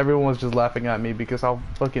episode. Everyone was just laughing at me because how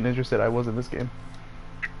fucking interested I was in this game.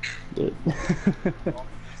 Dude.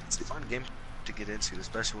 It's a fun game to get into,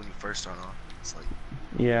 especially when you first start off. It's like,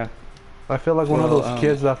 Yeah. I feel like one of those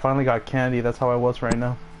kids that finally got candy. That's how I was right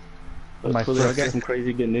now. My Julio, I first. got some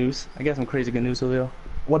crazy good news. Julio.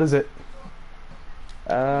 What is it?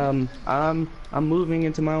 I'm moving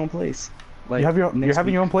into my own place. Like, You're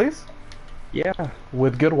having your own place? Yeah.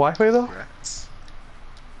 With good Wi-Fi though? congrats.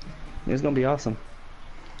 It's gonna be awesome.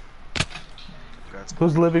 Congrats.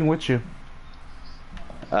 Who's living with you?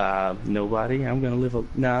 Nobody. I'm gonna live.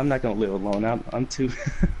 No, I'm not gonna live alone. I'm too.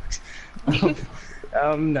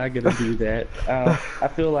 I'm not gonna do that. I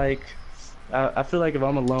feel like if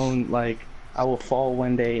I'm alone, like I will fall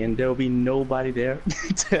one day and there'll be nobody there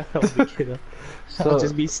to help me get up. I'll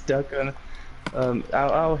just be stuck on.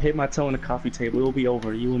 I'll hit my toe on the coffee table. It'll be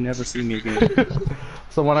over. You will never see me again.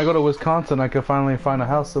 So when I go to Wisconsin, I could finally find a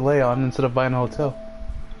house to lay on instead of buying a hotel.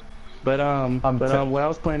 But what I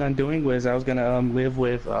was planning on doing was I was gonna live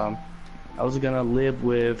with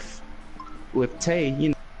Tay,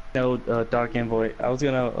 you know, Dark Envoy. I was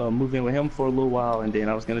gonna move in with him for a little while, and then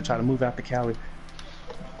I was gonna try to move out to Cali.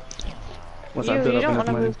 Once I build You up don't enough want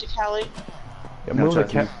to money. move to Cali. Yeah, No, move the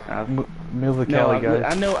trust me. move the No, Cali,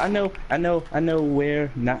 guys. I know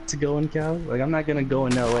where not to go in Cali. Like, I'm not gonna go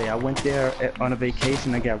in LA. I went there on a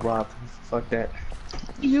vacation and got robbed. Fuck that.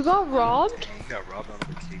 You got robbed? You got robbed on a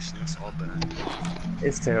vacation. That's all bad.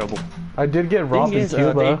 It's terrible. I did get robbed in Thing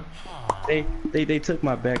is, Cuba. they took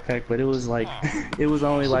my backpack, but it was like, it was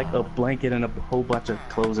only like a blanket and a whole bunch of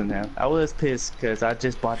clothes in there. I was pissed because I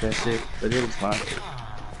just bought that shit, but it was fine.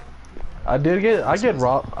 I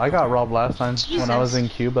got robbed last time when I was in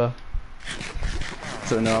Cuba.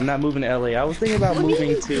 So no, I'm not moving to LA. I was thinking about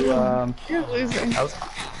moving to You're losing. I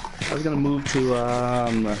was gonna move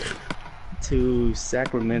to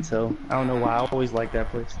Sacramento. I don't know why. I always like that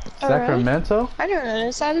place. Sacramento? I don't know.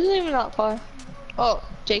 This side isn't even that far. Oh,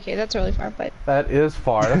 JK, that's really far, but. That is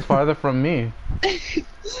far. That's farther from me.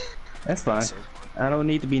 That's fine. I don't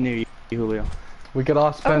need to be near you, Julio. We could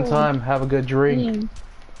all spend time, have a good drink. Mm.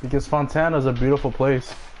 Because Fontana's a beautiful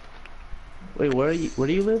place. Wait, where do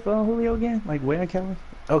you live, Julio, again? Like where in Cali?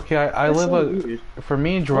 Okay, I That's live so a. weird. For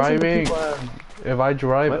me, Most of the driving. people If I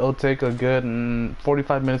drive, What? it'll take a good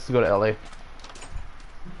 45 minutes to go to LA.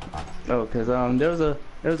 Oh, cause there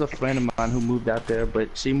was a friend of mine who moved out there, but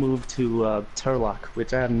she moved to Turlock,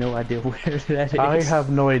 which I have no idea where that is. I have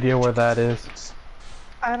no idea where that is.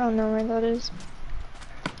 I don't know where that is.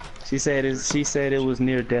 She said it was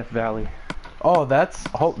near Death Valley. Oh,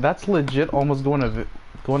 that's legit. Almost going to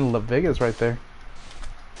Las Vegas right there.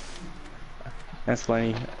 That's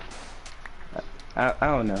funny. I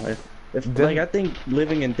don't know. Like, I think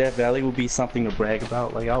living in Death Valley would be something to brag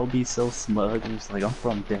about. Like, I would be so smug and just like, I'm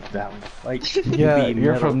from Death Valley. Like, Yeah, be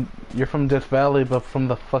you're metal. from Death Valley, but from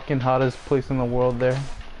the fucking hottest place in the world there.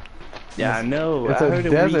 Yeah, I know. It's I a heard it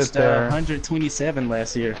desert reached there. 127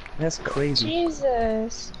 last year. That's crazy.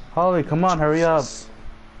 Jesus. Holly, come on, hurry up.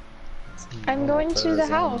 I'm going to the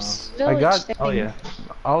house. I Village got- thing. Oh yeah.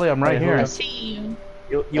 Holly, I'm right Hey, here. I Julio. see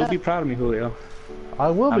you. You'll be proud of me, Julio. I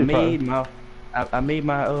will be I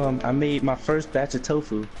made my first batch of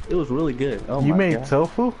tofu. It was really good. Oh You my made God.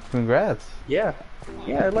 tofu? Congrats. Yeah.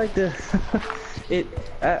 Yeah, I like the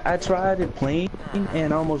I tried it plain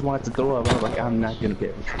and I almost wanted to throw up. I was like, I'm not gonna be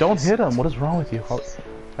able to. Don't hit him. What is wrong with you?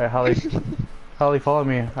 Alright, Holly. Holly, follow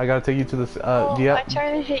me. I gotta take you to this. Do you I have,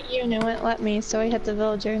 tried to hit you and it wouldn't let me, so I hit the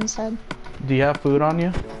villager instead. do you have food on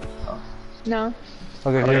you? No.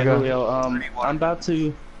 Okay, Oh, here yeah, you go. Julio, I'm about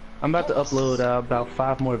to upload about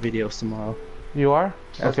 5 more videos tomorrow. You are?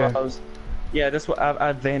 That's Okay. what yeah, that's what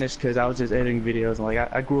I vanished because I was just editing videos. And, like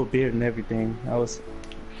I grew a beard and everything. I was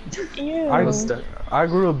Ew. stuck. I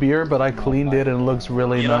grew a beard, but I cleaned it and it looks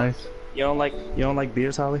really You know- nice. You don't like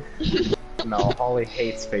beards, Holly? No, Holly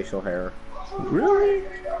hates facial hair. Really?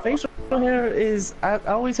 Facial hair is I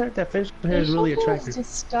always heard that facial hair is really It's attractive.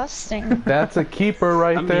 disgusting. That's a keeper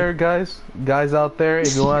right I mean- there, guys. Guys out there,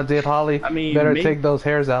 if you want to date Holly, I mean, better maybe- take those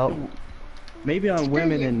hairs out. Maybe on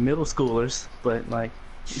women and middle schoolers, but like,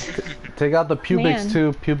 Take out the pubics Man.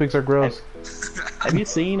 too. Pubics are gross. have you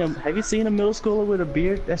seen a middle schooler with a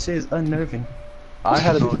beard? That shit is unnerving. I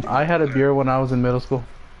had a beard when I was in middle school.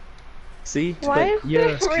 See, Why but you're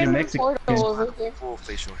is there a Mexican. portal over here? Full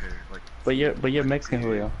facial hair, like. But you're Mexican,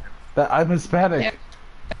 Julio. That I'm Hispanic. Yeah.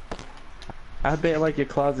 I bet like your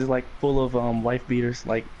closet is like full of wife beaters.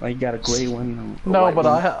 Like you got a gray one. A No, white but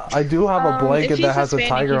one. I do have a blanket if he's that has a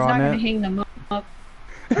Hispanic, tiger he's not on gonna it. hang them up.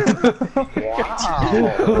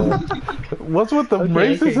 Wow. What's with the Okay,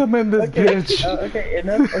 racism in this bitch? Okay,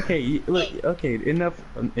 enough. Okay, look. Okay, enough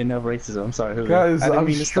racism. I'm sorry, Julio. Guys, I didn't I'm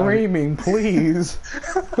mean to start it. streaming, please.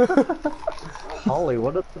 Holly,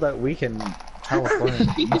 what did that week in California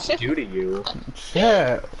do to you?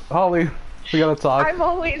 Shit. Holly, we gotta talk. I've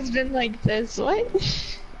always been like this. What?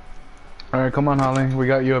 Alright, come on, Holly. We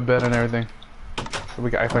got you a bed and everything. We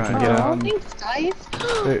got if I can get Oh, out. thanks, guys.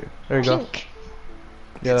 There you go. Pink.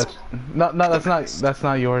 Yeah, that's no, that's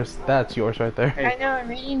not yours. That's yours right there. I know. I'm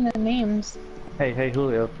reading the names. Hey,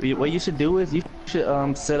 Julio. What you should do is you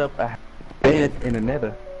should set up a bed in the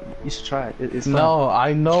nether. You should try it. It's fun. No,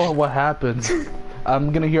 I know what happens.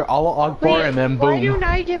 I'm gonna hear Allah Akbar Wait, and then why boom. don't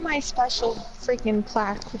I get my special freaking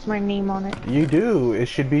plaque with my name on it? You do. It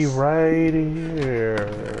should be right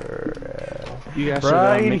here. You guys should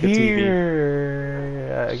Right make a TV.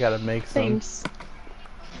 here. I gotta make some. Thanks.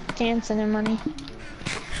 Dancing and money.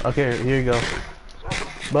 Okay, here you go.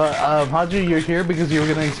 But Haji, you're here because you were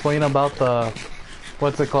gonna explain about the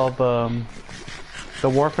what's it called, the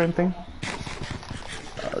Warframe thing?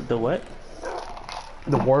 The what?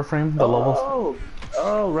 The Warframe, the levels.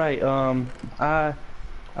 Oh, right.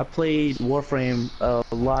 I played Warframe a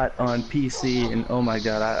lot on PC, and oh my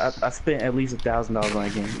god, I spent at least $1,000 on a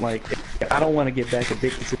game. Like, I don't want to get back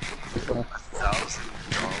addicted to it.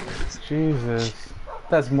 Jesus,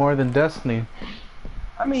 that's more than Destiny.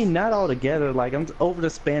 I mean, not all together. Like I'm over the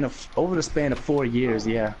span of 4 years.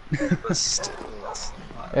 Yeah. But still, it's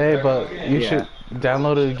not- Hey, but you Yeah. should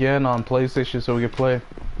download it again on PlayStation so we can play.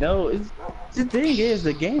 No, the thing is,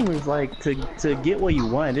 the game is like to get what you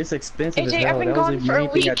want. It's expensive as AJ, I've hell. been That was gone the for a main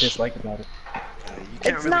thing I week. dislike about it. yeah, you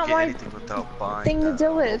can't It's really not get my anything without buying thing to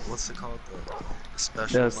deal with. What's it called? The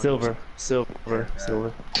special The ones.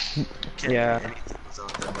 silver. You can't Yeah. get anything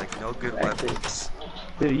without that. Like no good weapons.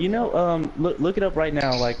 Dude, you know, look it up right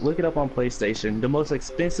now. Like, look it up on PlayStation. The most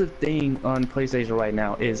expensive thing on PlayStation right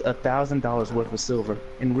now is $1,000 worth of silver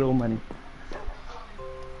in real money.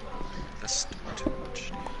 That's too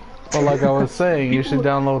much. But like I was saying, you should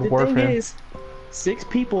download The thing Warframe. is, 6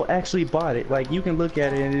 people actually bought it. Like, you can look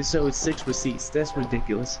at it and it shows 6 receipts. That's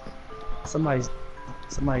ridiculous. Somebody's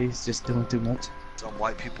just doing too much. Some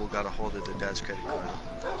white people got a hold of their dad's credit card.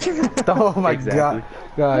 Oh my Exactly. god,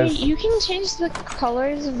 guys. Wait, you can change the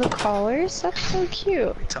colors of the collars? That's so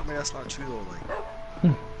cute. Tell me that's not true though.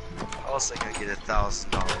 Like, I was thinking I get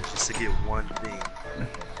 $1,000 just to get one thing.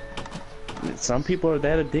 Some people are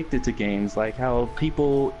that addicted to games, like how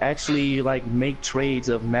people actually like make trades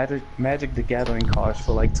of Magic the Gathering cards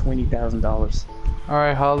for like $20,000. All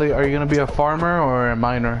right, Holly, are you gonna be a farmer or a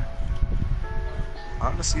miner?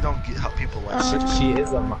 Honestly, don't get how people like shit.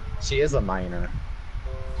 She is a minor.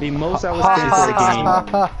 The most I was spend for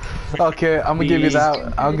the game, Okay, I'm gonna give you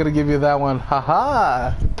that. I'm gonna give you that one.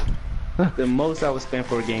 Haha. the most I would spend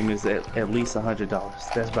for a game is at least $100.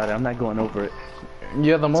 That's about it. I'm not going over it.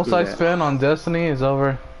 Yeah, the most do I that. spend on Destiny is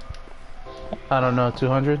over, I don't know,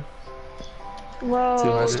 200. Well,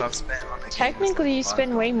 200. Most I've spent on the game is technically you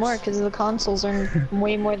spend way more because the consoles are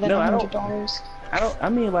way more than No, I don't- $100. I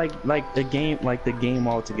mean like the game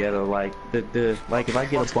altogether. Like the like if I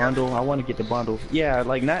get a bundle, I want to get the bundle. Yeah,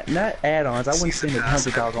 like not add-ons. I wouldn't spend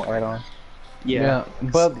 $100 on add-on. Yeah,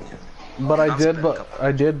 but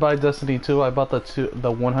I did buy Destiny 2. I bought the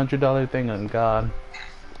 $100 thing, and God.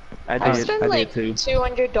 I I did. spent I like did too.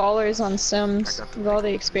 $200 on Sims with all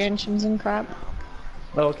the expansions and crap.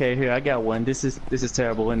 Okay, here I got one. This is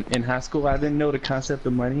terrible. In high school, I didn't know the concept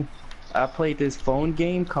of money. I played this phone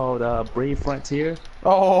game called Brave Frontier,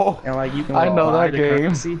 Oh, and like you can I know buy that the game.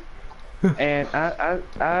 currency. And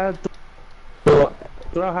I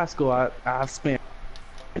throughout high school, I spent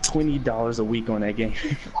 $20 a week on that game.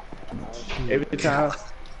 Every time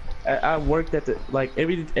I worked at the like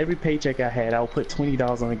every paycheck I had, I would put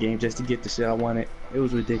 $20 on the game just to get the shit I wanted. It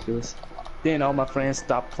was ridiculous. Then all my friends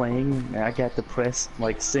stopped playing, and I got depressed,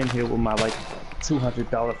 like sitting here with my like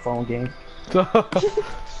 $200 phone game.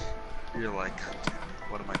 You're like,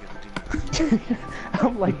 what am I gonna do now?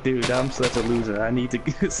 I'm like, dude, I'm such a loser. I need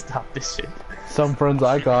to stop this shit. some friends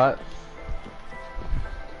I got.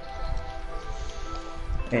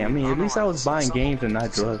 Hey, I mean, at least I was buying games and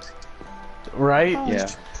not drugs. Right? Yeah.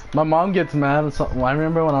 My mom gets mad. I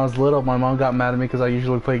remember when I was little, my mom got mad at me because I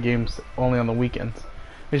usually play games only on the weekends.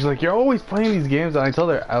 And she's like, "You're always playing these games," and I told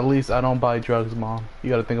her, "At least I don't buy drugs, Mom. You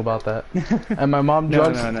got to think about that." And my mom No,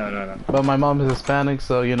 drugs, no. but my mom is Hispanic,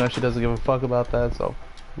 so you know she doesn't give a fuck about that. So,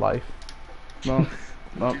 life. No,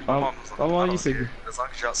 My mom was like, my I mom don't used to. care. As long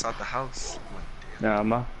as you're outside the house. I'm like, damn.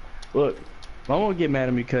 Nah, look, my mom would get mad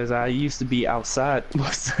at me because I used to be outside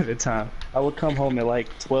most of the time. I would come home at like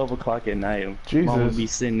 12 o'clock at night. And Mom would Jesus. be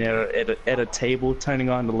sitting there at a table, turning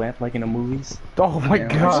on the lamp like in the movies. Oh my Yeah,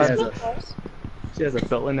 God. She has a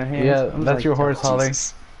felt in her hands. Yeah, I was that's like, your horse, Holly.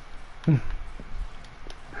 Jesus.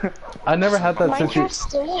 I never had that situation. Minecraft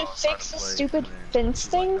still didn't fix the stupid fence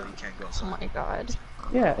thing? You can't go Oh outside. my god.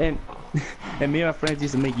 Yeah, and me and my friends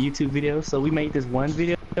used to make YouTube videos. So we made this one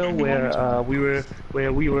video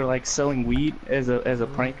where we were like selling weed as a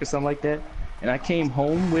prank or something like that. And I came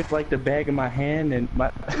home with like the bag in my hand, and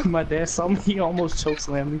my dad saw me. He almost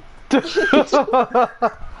chokeslammed me.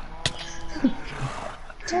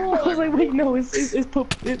 I was like, wait, no, it's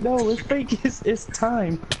fake. It's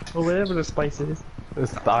thyme or whatever the spice is.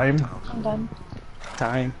 It's time. I'm done.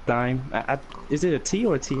 Thyme. Is it a T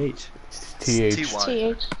or a TH? TH. TY.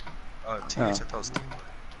 TH. Oh, TH, I thought it was TY.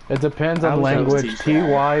 It depends I on was language. TY.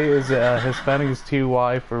 TY is Hispanic is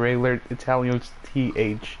TY, for regular Italian it's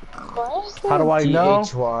TH. What is How do I know?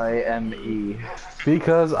 THYME.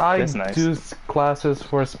 Because I That's nice. do classes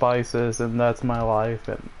for spices, and that's my life,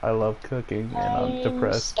 and I love cooking, and I'm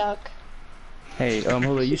depressed. Stuck. Hey,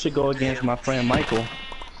 Hula, you should go against my friend Michael.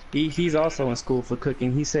 He's also in school for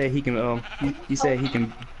cooking. He said he can he said he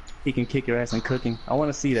can kick your ass in cooking. I want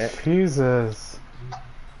to see that. Jesus.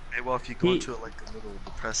 Hey, well, if you go into it like a little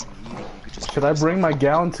depressing eating, you could just. Should I bring my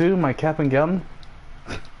gown too? My cap and gown?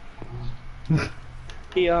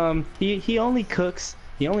 He only cooks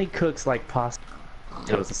he only cooks like pasta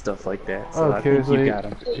and stuff like that. So I Okay, think so you got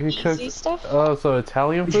him. he Easy cooks. stuff? Oh, so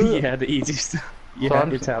Italian food? Yeah, the easy stuff. Yeah, So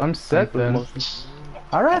I'm, Italian I'm set food then. mostly.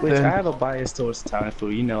 Alright Which I then. have a bias towards Italian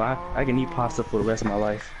food. You know, I can eat pasta for the rest of my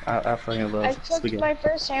life. I fucking I love cooked spaghetti. my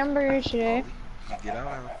first hamburger today. You get out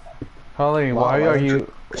now. Holly, Wow, why why are don't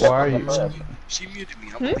you? Why are you? She muted me.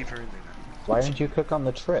 I'm gonna leave her in there now. Why didn't you cook on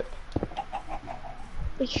the trip?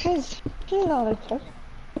 Because I don't know how to cook.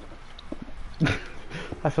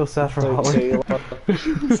 I feel sad for So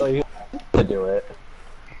Holly. you to do it.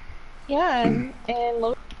 Yeah, and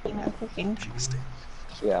low not cooking.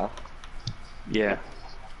 Yeah. Yeah.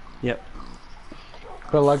 Yep.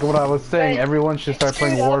 But like what I was saying, But everyone should start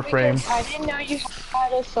playing screwed up Warframe. because I didn't know you had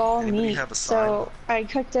to thaw Anybody meat, have a so I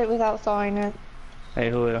cooked it without thawing it. Hey,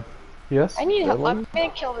 Julio. Yes. I need help. Really? I'm gonna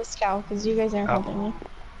kill this cow because you guys aren't Oh. helping me.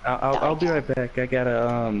 I'll be right back. I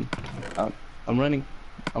gotta I'm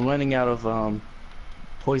running out of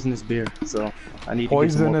poisonous beer, so I need to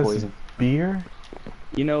get some more Poisonous poison. beer.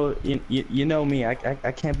 You know me. I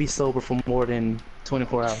can't be sober for more than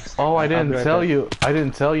 24 hours. Oh, I I'll be didn't right tell back. you. I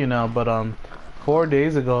didn't tell you now, but 4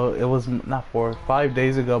 days ago, it was not 4, 5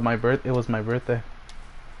 days ago. It was my birthday.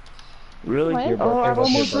 Really? What? Your Oh, I birthday was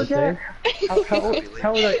almost your forgot.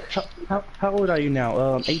 birthday? How old are you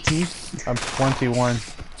now? 18? I'm 21.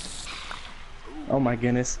 Oh my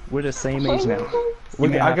goodness, we're the same age now. We,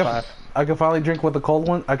 Give me a I high can five. I can finally drink with the cold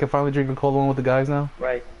one. I can finally drink the cold one with the guys now.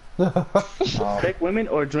 Right. Um, Respect women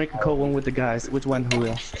or drink a cold one with the guys? Which one,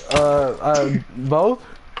 Julio? Both.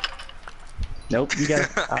 Nope. You got.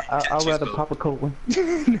 I'll rather both. pop a cold one.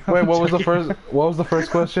 Wait, what was the first? What was the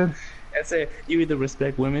first question? I said you either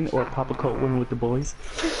respect women or pop a cold one with the boys.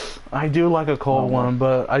 I do like a cold one,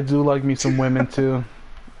 but I do like me some women too.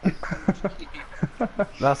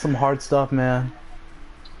 That's some hard stuff, man.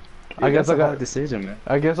 Dude, I guess that's I a hard got. decision, man.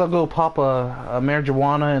 I guess I'll go pop a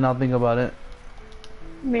marijuana and I'll think about it.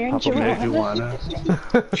 Pop a Marijuana.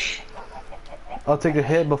 marijuana. I'll take a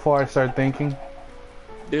hit before I start thinking.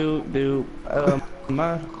 Dude,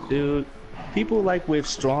 people like with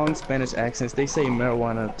strong Spanish accents, they say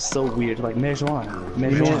marijuana so weird, like marijuana.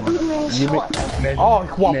 Oh,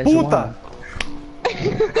 hijo puta!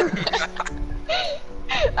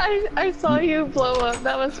 I saw you blow up.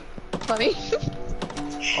 That was funny.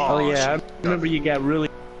 Oh yeah, I remember you got really.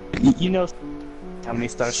 You know, how many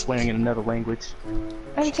start swearing in another language?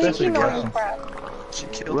 I'm Especially taking all Russian. your crap. She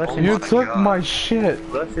killed Russian- oh You my took God. my shit.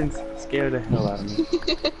 Russians scare the hell out of me.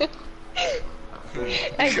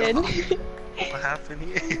 I did. What happened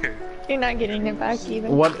here? You're not getting it back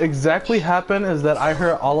even. What exactly happened is that I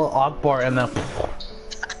heard Allah Akbar and then.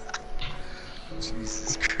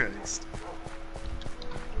 Jesus Christ.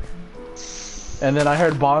 And then I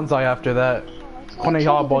heard bonsai after that.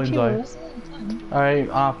 Konnichiwa bonsai.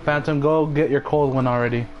 Alright, Phantom, go get your cold one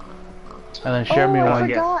already. And then share me I one.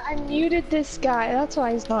 forgot. I muted this guy. That's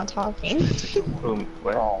why he's not talking.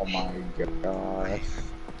 What? Oh my gosh.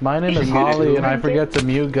 My name is Holly and I forget to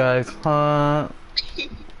mute guys. Huh?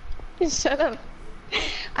 Shut up.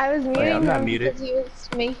 I was muting I'm not him muted. because he was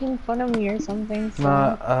making fun of me or something. So.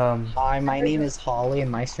 Hi, my name is Holly, and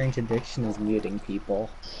my strange addiction is muting people.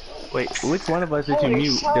 Wait, which one of us did you Holy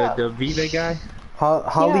mute? shut The Vive guy?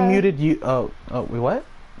 Holly Yeah. muted you. Oh, wait, what?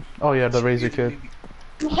 Oh yeah, the Razor Kid.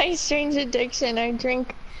 My strange addiction. I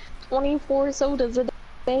drink 24 sodas a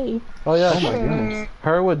day. Oh yeah, Oh my goodness.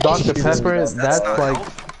 her with Dr. Pepper. That's not like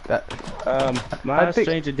healthy. that. My I think-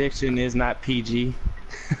 strange addiction is not PG.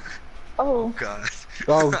 Oh. God.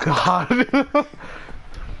 Oh God.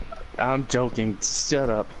 I'm joking.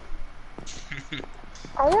 Shut up.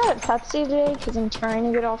 I got Pepsi today because I'm trying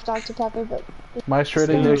to get off Dr. Pepper, but My straight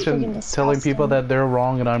It's addiction, freaking telling people disgusting. that they're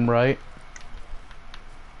wrong and I'm right.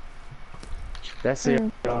 That's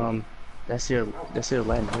your that's your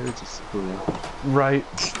Latin heritage, Julio. Right.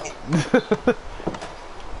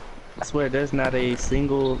 I swear, there's not a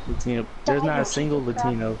single Latino. There's not a single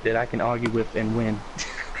Latino that I can argue with and win.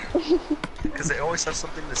 Because they always have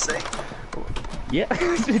something to say. Yeah,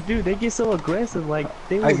 dude, they get so aggressive. Like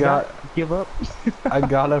they will I got- not give up. I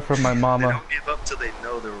got it from my They mama. don't give up till they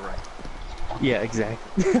know they're right. Yeah,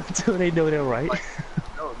 exactly. Until they know they're right. Like,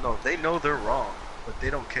 no, they know they're wrong, but they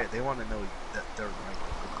don't care. They want to know that they're right.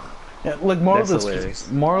 Yeah, like moral That's of hilarious.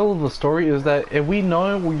 the moral of the story is that if we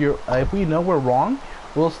know we're wrong,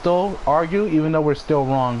 we'll still argue even though we're still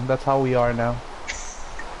wrong. That's how we are now.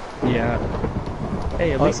 Yeah.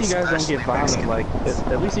 Hey, at least you guys don't get violent. Like,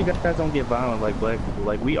 at least you guys don't get violent like black people.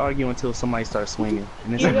 Like, we argue until somebody starts swinging.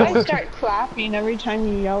 And You guys start clapping every time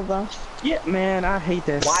you yell though. Yeah, man, I hate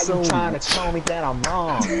that. Why so you trying much. to tell me that I'm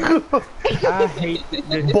wrong? I hate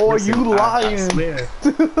that. Boy, you lying.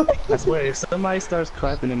 I swear, if somebody starts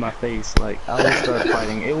clapping in my face, like, I will start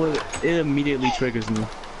fighting. It immediately triggers me.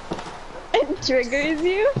 It triggers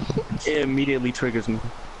you? It immediately triggers me.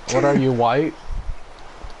 What are you, white?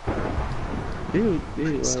 Dude,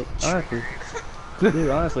 like,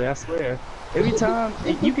 honestly, I swear. Every time,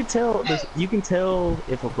 you can tell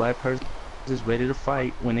if a black person is ready to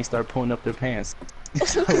fight when they start pulling up their pants.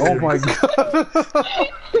 Oh my god.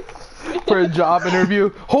 For a job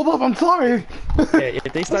interview. Hold up, I'm sorry. Yeah,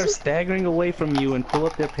 if they start staggering away from you and pull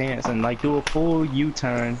up their pants and like do a full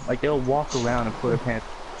U-turn, like they'll walk around and pull their pants.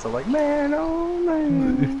 So like, man, oh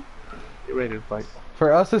man. Get ready to fight.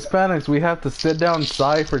 For us Hispanics, we have to sit down,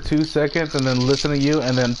 sigh for 2 seconds, and then listen to you,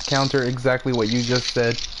 and then counter exactly what you just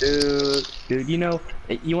said. Dude, you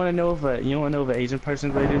want to know if an Asian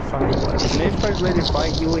person's ready to fight? If an Asian person's ready to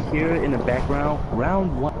fight, you will hear it in the background,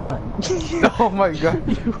 round 1. Oh my god.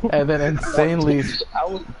 And then insanely...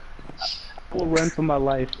 I will run for my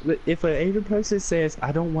life. If an Asian person says,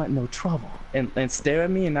 I don't want no trouble, and stare at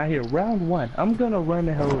me and I hear round 1, I'm gonna run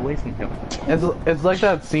the hell away from him. It's like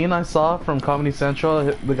that scene I saw from Comedy Central.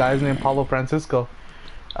 The guy's named Paulo Francisco.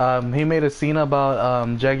 He made a scene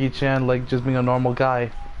about Jackie Chan like just being a normal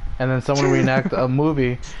guy, and then someone reenact a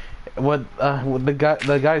movie. What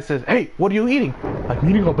the guy says, "Hey, what are you eating?" "I'm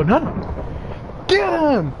eating a banana." "Get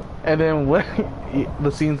him!" And then when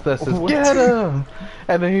the scene that says, "Get him!"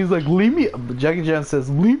 And then he's like, "Leave me." Jackie Chan says,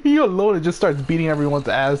 "Leave me alone." It just starts beating everyone's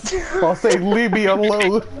ass while saying, "Leave me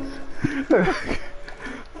alone."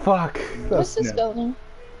 Fuck. What's this building?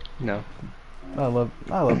 No. I love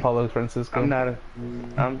Paulo Francisco. I'm not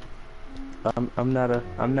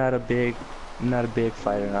a big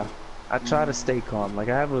fighter. I try to stay calm. Like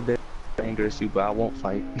I have a bit of anger issue, but I won't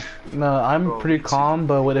fight. No, I'm pretty calm,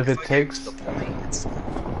 but what if it takes?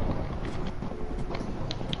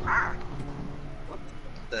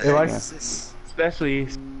 If I, Especially,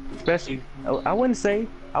 I wouldn't fight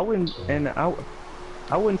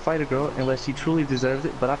a girl unless she truly deserves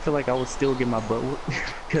it. But I feel like I would still get my butt whooped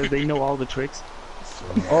because they know all the tricks.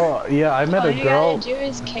 oh yeah, I met a girl. All you gotta do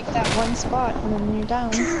is kick that one spot and then you're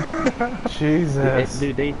down. Jesus.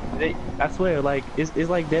 Dude, they, I swear, like it's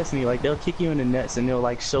like Destiny. Like they'll kick you in the nuts and they'll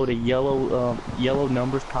like show the yellow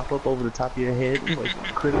numbers pop up over the top of your head, like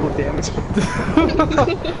critical damage.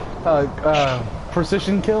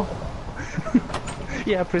 Precision kill.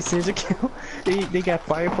 Yeah, precision kill. They got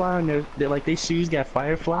firefly on their like their shoes got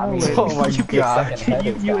firefly. Oh my god.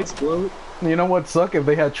 You explode. You know what suck if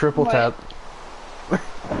they had triple tap.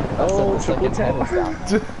 Oh, triple tap.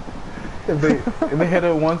 if they hit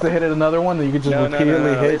it once, they hit it another one, then you could just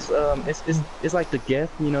repeatedly hit. It's like the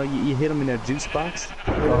Geth, you know, you hit them in their juice box.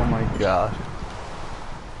 Oh my god.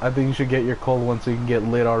 I think you should get your cold one so you can get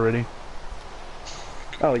lit already.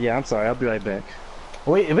 Oh yeah, I'm sorry. I'll be right back.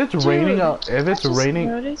 Wait, if it's raining out, if it's raining,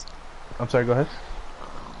 noticed? I'm sorry. Go ahead.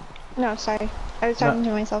 No, sorry. I was talking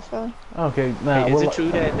to myself, really. Okay, nah, Hey, is it true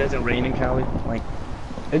that it doesn't rain in Cali? Like,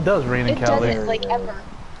 it does rain in It Cali. doesn't, like, ever.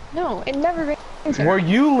 No, it never rains here. Where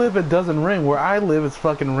you live, it doesn't rain. Where I live, it's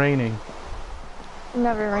fucking raining. It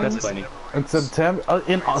never rains. that's funny. In September,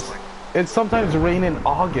 it sometimes rain in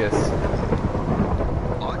August.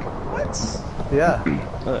 What? Yeah.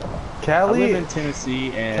 I Cali. live in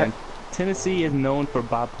Tennessee, and Tennessee is known for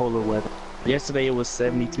bipolar weather. Yesterday it was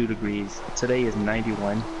 72 degrees. Today is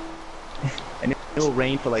 91. And it will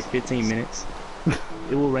rain for like 15 minutes.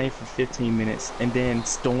 It will rain for 15 minutes and then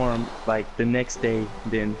storm like the next day.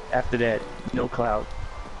 Then after that, no cloud.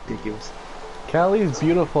 Ridiculous. Cali is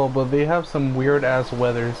beautiful, but they have some weird ass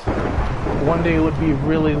weathers. One day it would be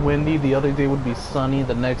really windy, the other day would be sunny,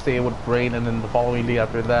 the next day it would rain, and then the following day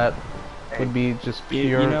after that would be just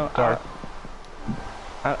pure You know, dark.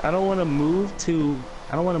 I don't want to move to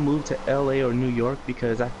LA or New York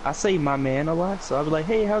because I say my man a lot, so I'll be like,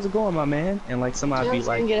 hey, how's it going, my man? And like somebody be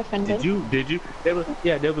like, get offended. did you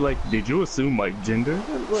they'll be like, did you assume my gender?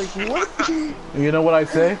 I'm like, what? You know what I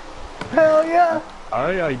say? Hell yeah!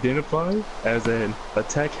 I identify as an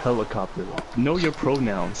attack helicopter. Know your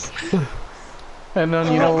pronouns. And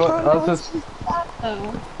then you know what?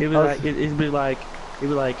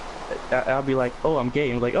 I'll be like, oh, I'm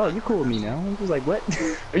gay. And like, oh, you're cool with me now. I'm just like, what?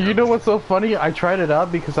 You know what's so funny? I tried it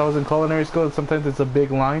out because I was in culinary school and sometimes it's a big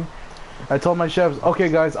line. I told my chefs, okay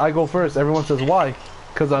guys, I go first. Everyone says, why?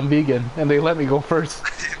 Because I'm vegan. And they let me go first.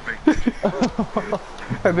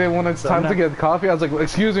 And then when it's time to get coffee, I was like,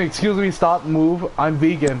 excuse me, stop, move. I'm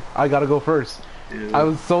vegan. I gotta go first. Dude, I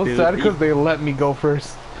was so sad because they let me go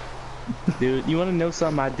first. Dude, you want to know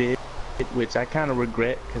something I did, which I kind of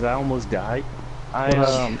regret because I almost died.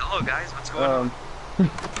 Hello guys, what's going on?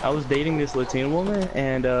 I was dating this Latina woman,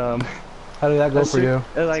 and How did that go for you?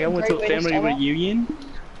 like I went to a Great way to family start off. reunion.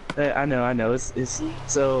 I know. It's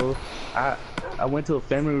so I went to a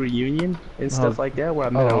family reunion and stuff like that where I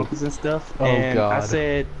met uncles and stuff. Oh, And I God.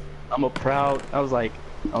 said I was like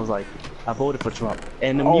I voted for Trump.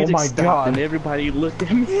 And the Oh, music my stopped God. and everybody looked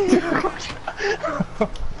at me.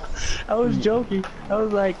 I was joking. I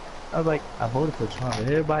was like I voted for Trump, and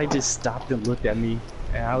everybody just stopped and looked at me,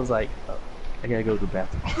 and I was like, oh, I gotta go to the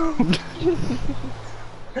bathroom.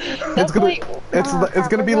 It's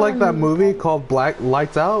gonna be like that movie called Black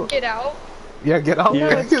Lights Out. Get Out. Yeah, Get Out. No,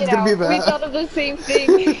 It's Get gonna be Out. We that. thought of the same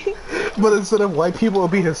thing. But instead of white people, it'll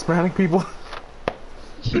be Hispanic people.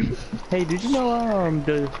 Hey, did you know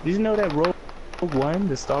did you know that Rogue One,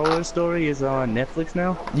 the Star Wars story, is on Netflix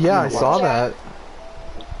now? Yeah, I saw that.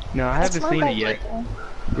 No, I haven't seen it yet.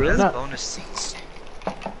 Really? That's bonus seats.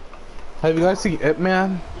 Have you guys seen It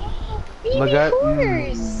Man? The guy,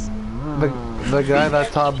 the guy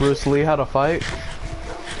that taught Bruce Lee how to fight.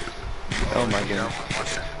 Oh my You know, god.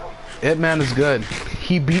 watch that. It Man is good.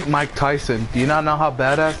 He beat Mike Tyson. Do you not know how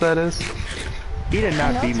badass that is? He did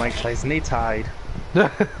not beat Mike Tyson. They tied.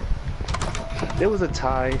 There was a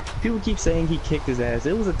tie. People keep saying he kicked his ass.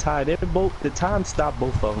 It was a tie. They both. The time stopped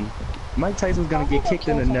both of them. Mike Tyson was gonna get kicked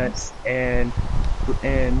in the nuts, and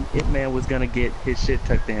It Man was gonna get his shit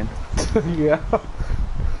tucked in. Yeah.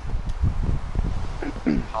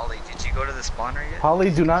 Holly, did you go to the spawner yet? Holly,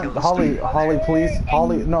 do not. Kill the Holly, stupid Holly, mother. please.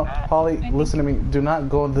 Holly, no. Holly, listen to me. Do not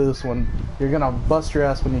go into this one. You're gonna bust your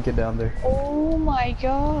ass when you get down there. Oh my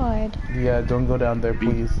god. Yeah, don't go down there,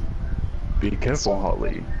 please. Be careful,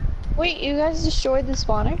 Holly. Wait, you guys destroyed the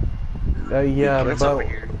spawner? Yeah, It's over but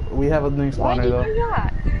here. we have a new Why spawner did you though. do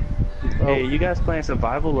that? Hey, you guys playing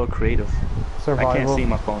survival or creative? I can't Survival. see,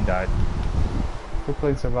 my phone died. We're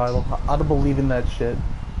playing survival. I don't believe in that shit.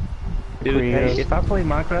 Dude, Creative. hey, if I play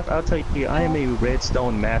Minecraft, I'll tell you, I am a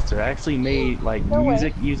redstone master. I actually made like No way.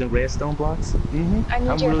 music using redstone blocks. I need I'm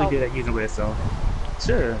your really help. good at using redstone.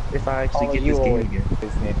 Sure, if I actually Oh, get you this game always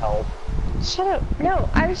again. need help. Shut up. No,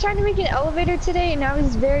 I was trying to make an elevator today and I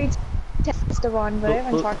was very tested on, but I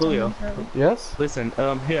haven't talked to Julio. him forever. Yes? Listen,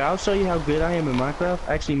 here, I'll show you how good I am in Minecraft.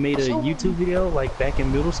 I actually made a YouTube video like back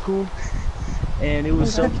in middle school. And it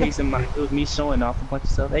was showcasing it was me showing off a bunch of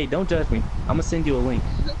stuff. Hey, don't judge me. I'm gonna send you a link.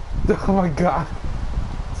 Oh my god.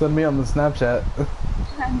 Send me on the Snapchat.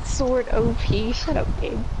 I'm sword OP. Shut up,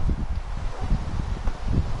 Gabe.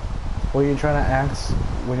 What are you trying to axe?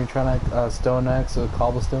 When you're trying to stone axe or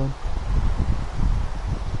cobblestone?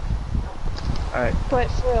 Alright, But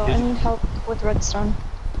for real, I need help with redstone.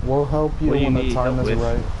 We'll help you What do you when the need time help is with?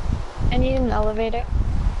 right. I need an elevator.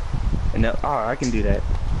 and now, I can do that.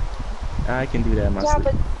 I can do that Yeah, myself.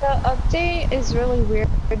 but the update is really weird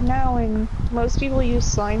now, and most people use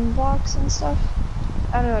slime blocks and stuff.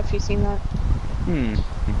 I don't know if you've seen that.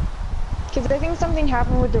 Because I think something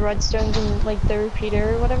happened with the redstones and like the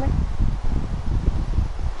repeater or whatever.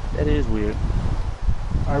 That is weird.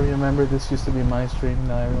 I remember this used to be my stream,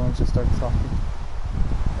 now everyone just starts talking.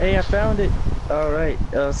 Hey, I found it. All right.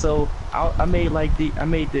 So I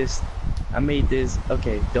made this.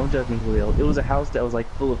 Okay, don't judge me, Julio. It was a house that was like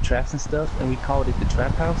full of traps and stuff, and we called it the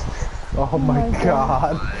trap house. Oh my my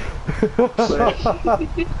god.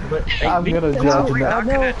 But hey, I'm gonna That's judge weird.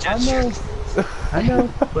 that. I know.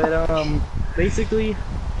 But basically,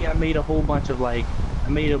 yeah, I made a bunch of.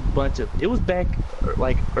 It was back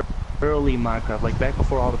like early Minecraft, like back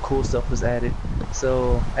before all the cool stuff was added.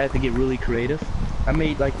 So I had to get really creative. I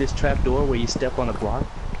made like this trap door where you step on a block,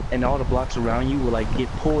 and all the blocks around you will like get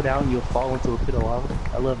pulled out, and you'll fall into a pit of lava.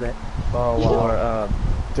 I love that. Oh wow. Or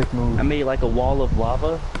Dick move. I made like a wall of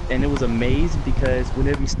lava, and it was a maze because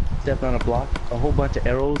whenever you step on a block, a whole bunch of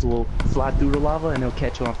arrows will fly through the lava and they'll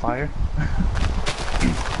catch you on fire.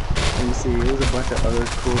 Let me see, it was a bunch of other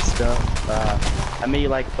cool stuff. I made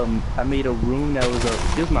a room that was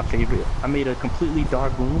this was my favorite. I made a completely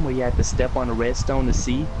dark room where you had to step on a redstone to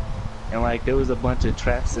see, and like there was a bunch of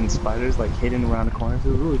traps and spiders like hidden around the corners. It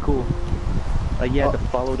was really cool. Like you had to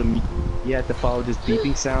follow this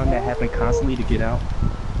beeping sound that happened constantly to get out.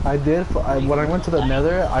 I did. When I went to the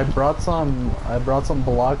Nether, I brought some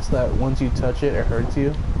blocks that once you touch it, it hurts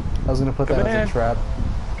you. I was gonna put that as a trap.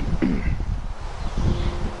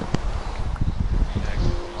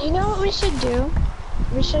 You know what we should do?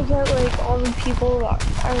 We should get like all the people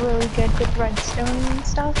that are really good with redstone and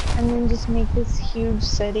stuff, and then just make this huge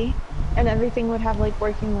city, and everything would have like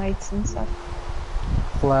working lights and stuff.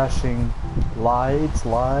 flashing lights,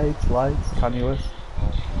 Kanye West.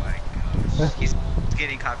 Oh my gosh. He's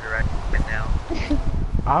getting copyrighted right now.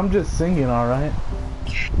 I'm just singing, alright?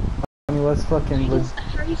 Kanye West fucking Why does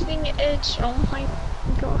everything itch? Oh my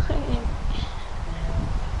god.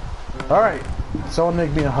 Alright, someone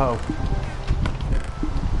make me a hoe.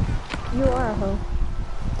 You are a hoe.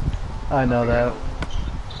 I know that.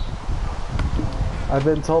 I've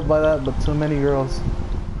been told by that, but too many girls.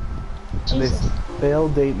 And they'll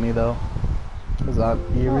date me though. Cause I'm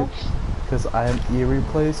I am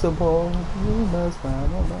irreplaceable. You must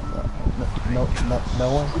find no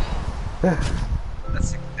one.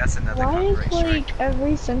 That's another Why is copyright strike. like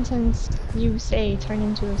every sentence you say turn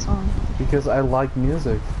into a song? Because I like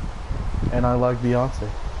music. And I like Beyonce.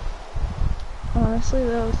 Honestly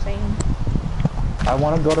though, same. I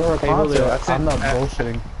want to go to her concert. Julio, I'm not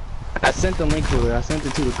bullshitting. I sent the link to it. I sent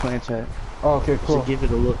it to the clan chat. Oh, okay, cool. So give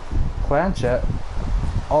it a look. Clan chat.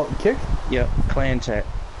 Oh, Kick? Yep, clan chat.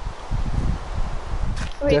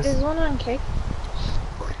 Wait, there's one on Kick?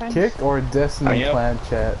 Kick or Destiny Yep. clan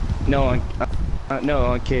chat? No, on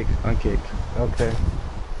Kick. On Kick. Okay.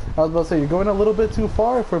 I was about to say, you're going a little bit too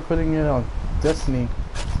far if we're putting it on Destiny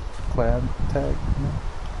clan tag.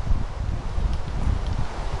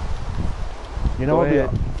 You know Go what? ahead,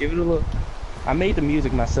 give it a look. I made the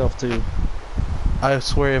music myself too. I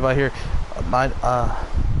swear if I hear my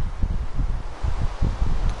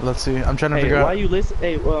let's see. I'm trying to figure out. While you listen,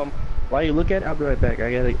 while you look at it, I'll be right back.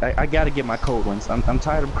 I gotta get my code once. I'm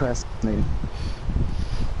tired of procrastinating.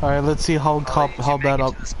 All right, let's see how bad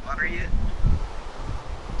up. The spawner yet?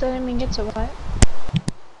 Didn't even get to what?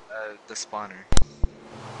 The spawner.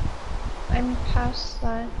 I'm past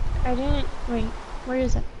that. I didn't. Wait, where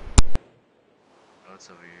is it? Oh, it's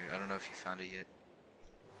over here. I don't know if you found it yet.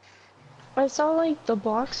 I saw like the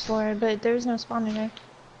box for it, but there's no spawner there.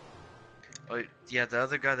 Oh, yeah, the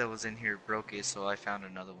other guy that was in here broke it, so I found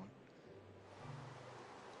another one.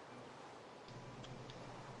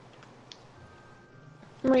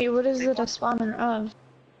 Wait, what is it a spawner of?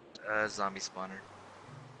 Zombie spawner.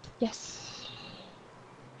 Yes.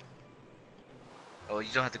 Oh, you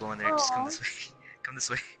don't have to go in there. Just come this way. Come this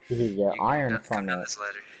way. Yeah, iron Come from down it. this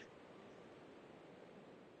ladder.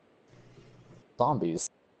 Zombies.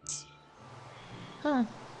 Huh.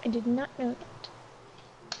 I did not know that.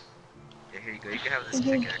 Yeah, here you go. You can have this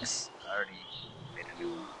pickaxe. I already made a new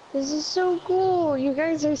one. This is so cool. You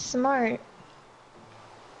guys are smart.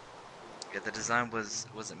 Yeah, the design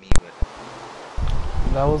wasn't me, but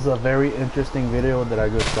That was a very interesting video that I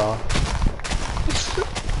just saw.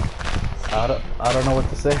 I don't know what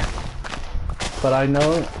to say, but I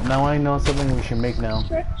know something we should make now.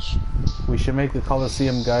 We should make the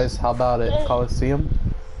Coliseum, guys. How about it, Coliseum?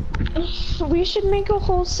 We should make a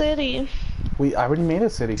whole city. I already made a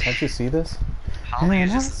city. Can't you see this? Holly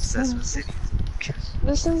is just obsessed with cities.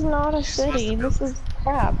 This is not a city. This is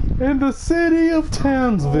crap. In the city of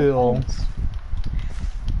Townsville.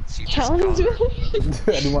 She just called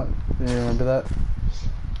her- Anyone? You remember that?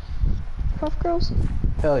 Puff Girls?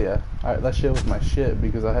 Hell yeah. Alright, that shit was my shit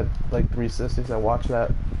because I had like 3 sisters that watched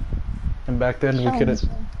that. And back then we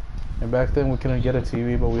couldn't get a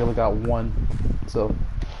TV, but we only got one. So,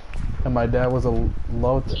 and my dad was a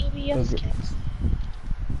low TBS kids.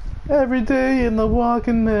 every day in the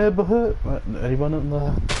walking neighborhood. Anyone in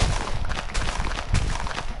the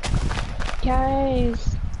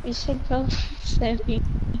Guys, we should go city.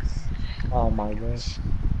 Oh my gosh.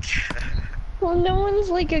 Well, no one's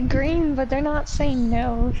like agreeing, but they're not saying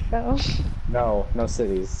no, so. No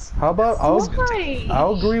cities. How about Why?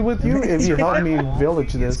 I'll agree with you if you help me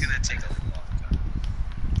village this. It's gonna take a long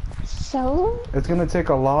time. So? It's gonna take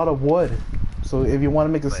a lot of wood. So if you want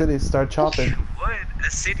to make a city, start chopping. Wood?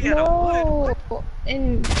 A city out of wood? No!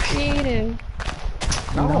 In creative.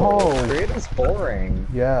 No. Creative's boring.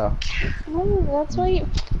 Yeah. No, that's why you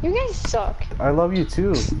guys suck. I love you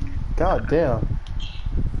too. God damn.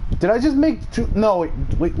 Did I just make 2? No,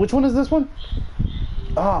 wait, which one is this one?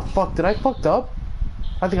 Ah, fuck, did I fucked up?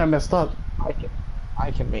 I think I messed up.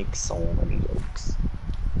 I can make so many jokes.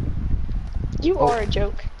 You are a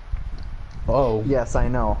joke. Oh. Yes, I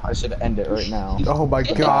know. I should end it right now. Oh my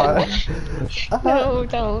god. No,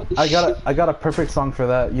 don't. I got a perfect song for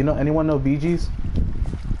that. You know, anyone know Bee Gees?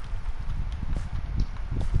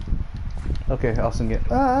 Okay, I'll sing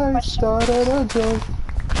it. I started a joke,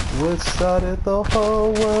 which started the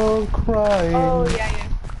whole world crying. Oh, yeah.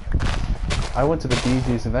 I went to the Bee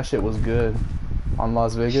Gees and that shit was good. On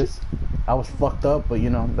Las Vegas. I was fucked up, but you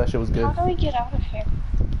know, that shit was good. How do we get out of here?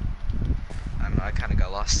 I don't know, I kinda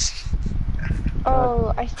got lost.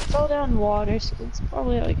 Oh, I fell down water, so it's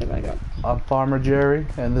probably like if I go. I'm Farmer Jerry,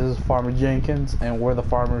 and this is Farmer Jenkins, and we're the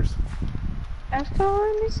farmers. I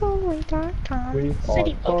farmers only got time. We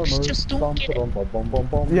City are folks farmers. just don't Bum, get it. bum, bum, bum, bum,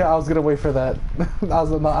 bum. Yeah, I was gonna wait for that. I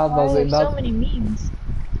was about Why to say there's so not. many memes?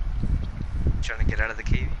 Trying to get out of the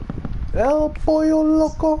cave. El pollo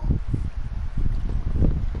loco.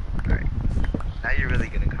 Alright. Now you're really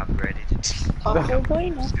gonna copyright it. Taco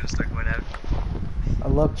Bueno. I'm just gonna start going out. I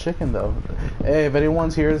love chicken though. Hey, if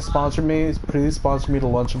anyone's here to sponsor me, please sponsor me to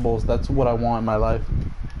Lunchables. That's what I want in my life.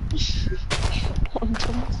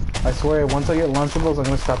 I swear, once I get Lunchables, I'm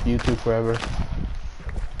gonna stop YouTube forever.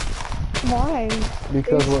 Why?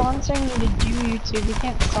 Because They're sponsoring you to do YouTube. You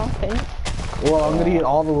can't stop it. well, I'm gonna eat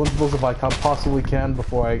all the Lunchables if I possibly can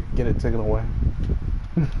before I get it taken away.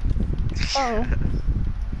 Oh.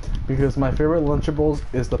 Because my favorite Lunchables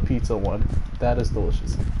is the pizza one. That is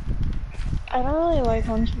delicious. I don't really like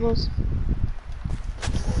Lunchables.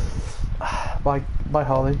 Bye,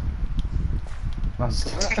 Holly. I'm just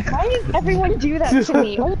kidding. Why does everyone do that to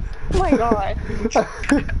me? Oh my god.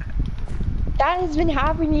 That has been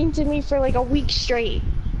happening to me for like a week straight.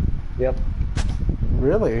 Yep.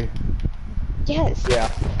 Really? Yes.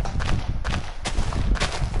 Yeah.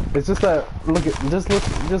 It's just that just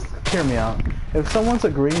hear me out. If someone's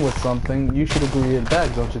agreeing with something, you should agree it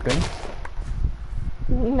back, don't you think?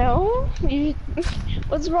 No?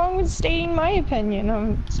 What's wrong with stating my opinion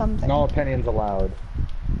on something? No opinions allowed.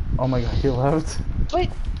 Oh my god, he left. But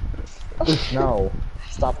No.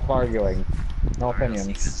 Stop arguing. No Alright, I'll see you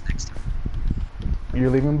opinions. guys next time. You're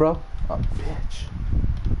leaving, bro? Oh, bitch.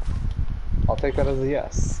 I'll take that as a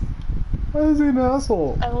yes. Why is he an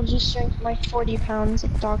asshole? I will just drink my 40 pounds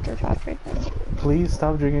of Dr. Pepper. Please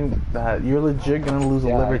stop drinking that. You're legit gonna lose a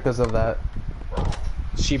Yeah. liver because of that.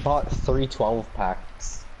 She bought 3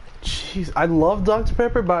 12-packs. Jeez, I love Dr.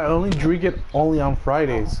 Pepper, but I only drink it only on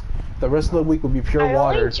Fridays. The rest of the week will be pure I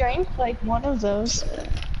water. only drank like one of those,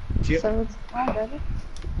 She, so it's not good.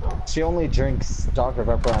 she only drinks Dr.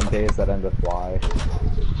 Pepper on days that end with Y.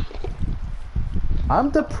 I'm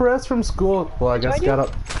depressed from school. Well, I guess do? got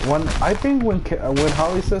up. I think when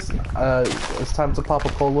Holly says it's time to pop a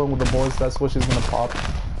cola with the boys, that's what she's gonna pop.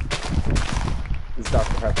 It's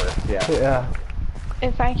Dr. Pepper. Yeah. Yeah.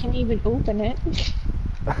 If I can even open it.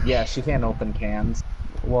 Yeah, she can't open cans.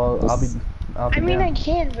 Well, I'll be I mean, down. I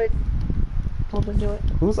can, but able to do it.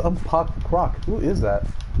 Who's Pop Croc? Who is that?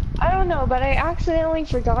 I don't know, but I accidentally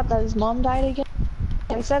forgot that his mom died again.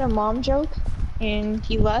 I said a mom joke, and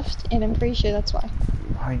he left, and I'm pretty sure that's why.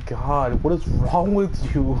 My God, what is wrong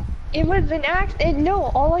with you? It was an accident. No,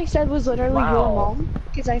 all I said was literally Wow. your mom,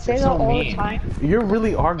 because I say You're that so all mean. the time. You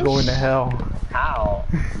really are going to hell. How?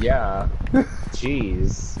 Yeah.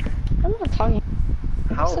 Jeez. I'm not talking.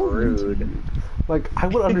 How so mean to rude. Like, I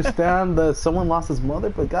would understand that someone lost his mother,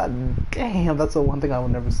 but god damn, that's the one thing I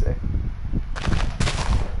would never say.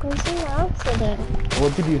 It was an accident.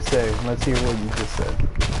 What did you say? Let's hear what you just said.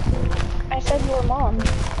 I said your mom.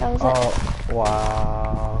 That was Oh,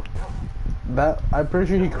 wow. That, I'm pretty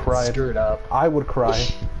sure he cried. Screwed up. I would cry.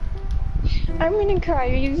 it. I'm gonna cry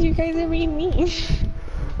because you guys are being mean.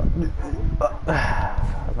 I'm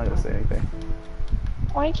not gonna say anything.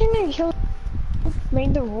 Why can't I kill?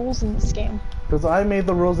 Made the rules in this game. Because I made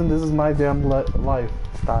the rules and this is my damn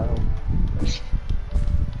lifestyle.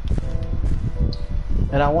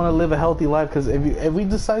 And I want to live a healthy life because if we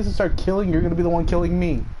decide to start killing, you're going to be the one killing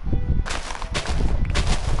me.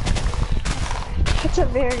 That's a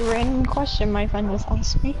very random question my friend just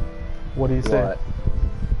asked me. What do you say? What?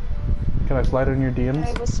 Can I slide on your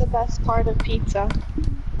DMs? What's the best part of pizza?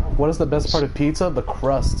 What is the best part of pizza? The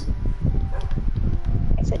crust.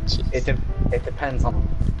 I said cheese. It depends on.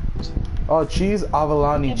 Oh, cheese,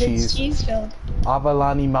 Avalani If it's cheese. cheese filled.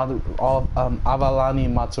 Avalani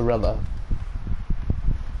mozzarella.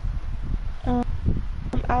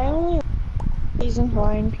 I only like cheese and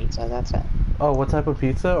Hawaiian pizza, that's it. Oh, what type of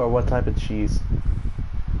pizza or what type of cheese?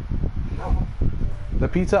 The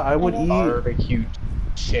pizza I would eat, Barbecue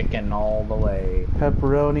chicken all the way.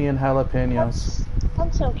 pepperoni and jalapenos.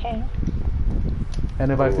 That's okay.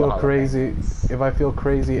 And if I feel Ooh,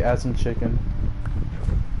 crazy, add some chicken.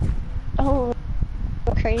 Oh,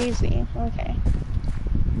 crazy. Okay.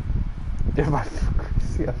 If I feel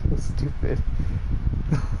crazy, I feel stupid.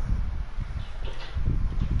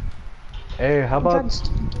 Hey, how about?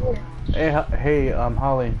 Hey,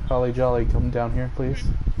 Holly Jolly, come down here, please.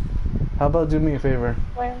 How about do me a favor?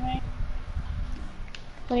 Where am I?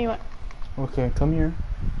 What do you want? Okay, come here.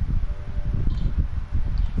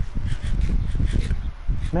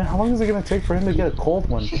 Man, how long is it gonna take for him to get a cold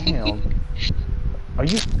one? Damn.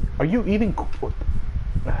 Are you eating?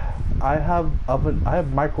 I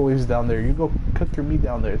have microwaves down there. You go cook your meat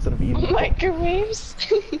down there instead of eating. Microwaves?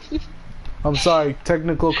 I'm sorry,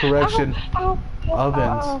 technical correction. Ow, ow,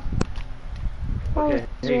 Ovens. ow. Okay,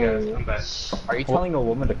 here you guys, I'm back. Are you telling a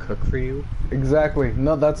woman to cook for you? Exactly.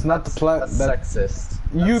 No, that's not the plan. That's sexist.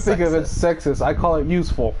 You That's think of it sexist. sexist. I call it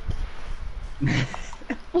useful.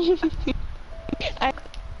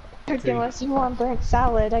 Unless you want burnt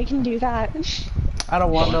salad, I can do that. I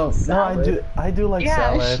don't want no. No, I do like Yeah.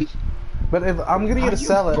 salad. But if I'm gonna eat a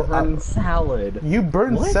salad, Burn salad. you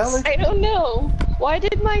burn What? salad? I don't know. Why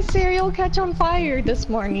did my cereal catch on fire this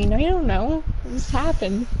morning? I don't know. This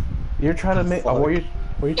happened. You're trying to make. Were you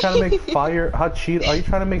trying to make hot Cheeto? Are you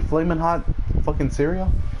trying to make flaming hot fucking cereal?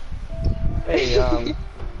 Hey,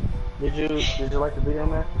 did you like the video,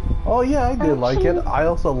 man? Oh yeah, I did like it. I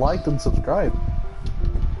also liked and subscribed.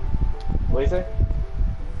 What do you say?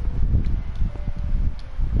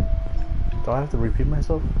 Do I have to repeat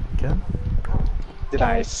myself again? Did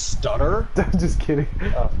I stutter? I'm just kidding.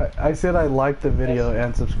 Oh. I said I liked the video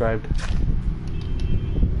and subscribed.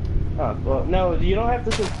 Oh, well, no, you don't have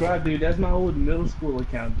to subscribe, dude. That's my old middle school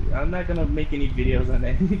account, dude. I'm not gonna make any videos on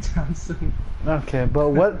that anytime soon. Okay, but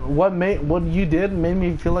what you did made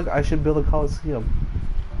me feel like I should build a coliseum.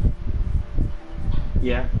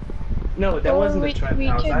 Yeah. No, that wasn't the trap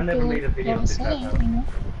house. I never made a video of the trap house.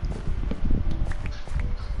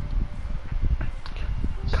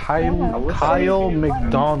 Kyle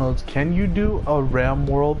McDonald's, can you do a Realm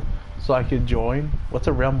World so I could join? What's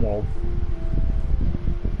a Realm World?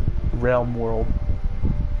 Realm World.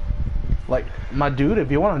 Like, my dude, if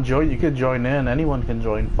you want to join, you could join in. Anyone can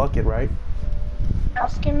join. Fuck it, right?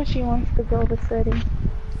 Ask him if he wants to build a city.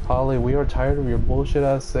 Holly, we are tired of your bullshit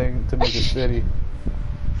ass saying to make a city.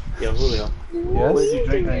 Yo, Julio. Yes? What did you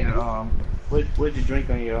drink on your What did you drink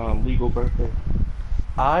on your legal birthday?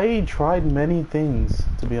 I tried many things,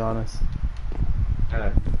 to be honest.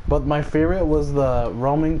 But my favorite was the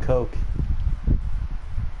rum and coke.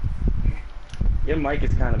 Your mic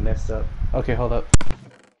is kind of messed up. Okay, hold up.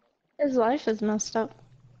 His life is messed up.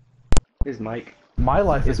 His mic. My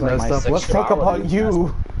life is like messed my up. Let's talk about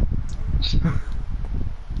sexuality is you.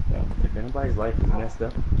 Yo, if anybody's life is messed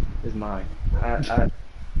up, it's mine. I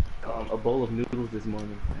a bowl of noodles this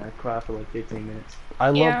morning, and I cried for like 15 minutes. I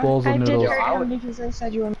love bowls of I noodles. did hurt him because I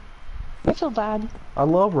said you were. I feel bad. I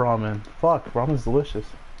love ramen. Fuck, ramen's delicious.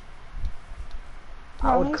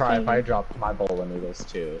 I would Ramen's cry if pretty I dropped my bowl of noodles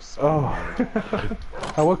too. So. Oh.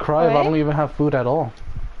 I would cry if I don't even have food at all.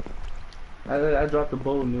 I dropped a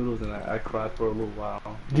bowl of noodles and I cried for a little while.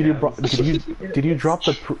 Did you drop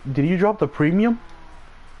the premium?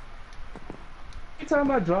 Every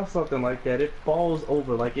time I drop something like that, it falls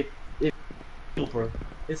over like it over.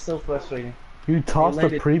 It's so frustrating. You tossed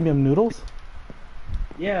the premium noodles?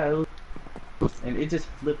 Yeah, it was, and it just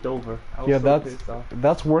flipped over. I was Yeah, so pissed off.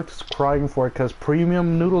 that's worth crying for because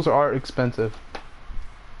premium noodles are expensive.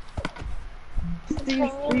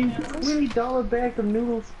 These $20 bags of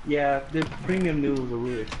noodles. Yeah, the premium noodles are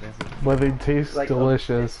really expensive. But they taste Like,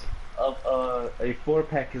 delicious. A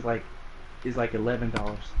 4-pack is like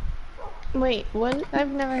 $11. Wait, what?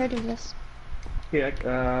 I've never heard of this. Here,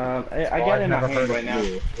 I got it in my hand right now.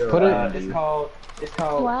 Put it. It's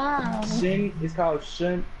called Wow. Shin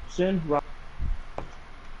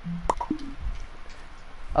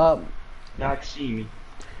Nakshimi.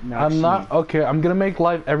 I'm not okay. I'm gonna make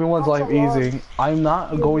everyone's life easy. I'm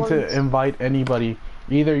not going to invite anybody.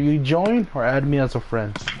 Either you join or add me as a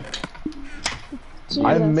friend.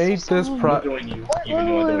 I made this join you, even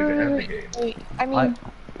though I don't even have the game. Wait, I mean,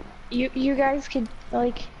 you guys could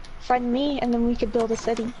like friend me, and then we could build a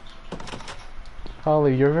city.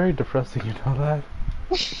 Holly, you're very depressing. You know that?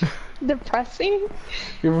 Depressing?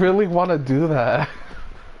 You really want to do that?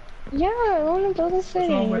 Yeah, I want to build a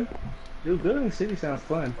city. Dude, building a city sounds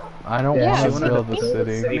fun. I don't Yeah, want to build the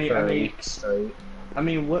city. I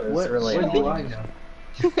mean, what really do I know?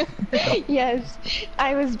 Yes,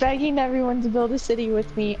 I was begging everyone to build a city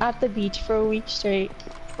with me at the beach for a week straight,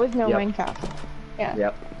 with no Minecraft. Yeah.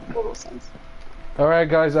 Yep. Total sense. All right,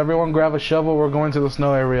 guys, everyone, grab a shovel. We're going to the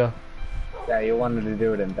snow area. Yeah, you wanted to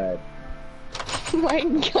do it in bed. My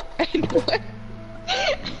God.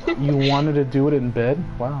 You wanted to do it in bed?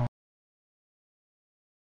 Wow.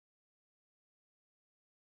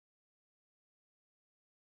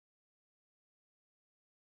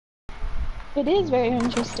 It is very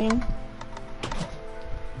interesting.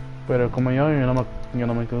 Pero como yo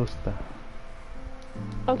no me gusta.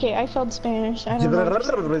 Okay, I failed Spanish. I don't know.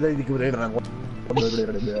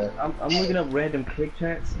 I'm looking up random kick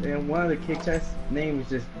chats, and one of the kick chats name is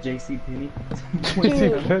just JC Penny.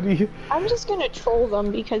 JC Penny. I'm just gonna troll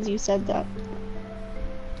them because you said that.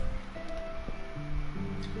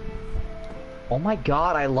 Oh my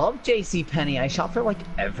god, I love JCPenney. I shop there like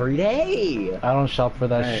every day. I don't shop for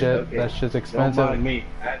that Hey, shit. okay. That shit's Don't expensive. mind me.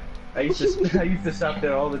 I used to I used to shop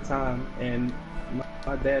there all the time, and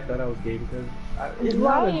my dad thought I was gay because it's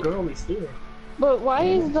not a Why? girly store. But why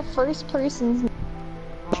is the first person's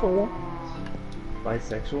sexual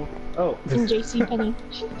Bisexual? Oh, in JCPenney?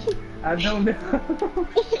 I don't know.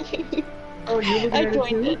 Oh, you're looking I at it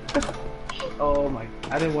coined too? it. Oh my!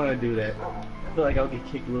 I didn't want to do that. I feel like I'll get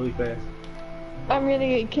kicked really fast. I'm gonna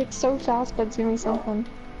get kicked so fast, but it's gonna be so fun.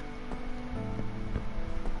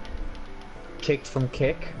 Kicked from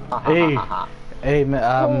kick. Hey, hey, man.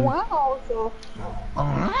 Oh wow! So...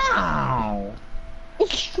 Wow.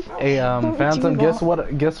 Hey, What would Phantom. you Guess want?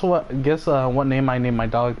 what? Guess what name I named my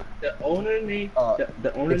dog? The owner name.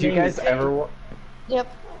 The owner If you name guys is ever Yep.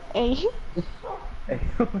 A.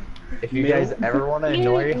 If you guys ever want to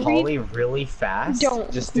annoy Read- Holly really fast, Don't.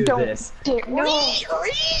 just do don't this. No.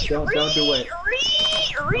 don't do it. Oh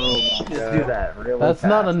my Just god. do that really That's fast.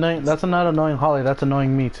 not annoying. That's not annoying Holly. That's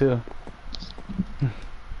annoying me too.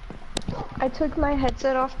 I took my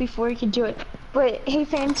headset off before you could do it. But hey,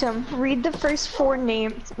 Phantom, read the first 4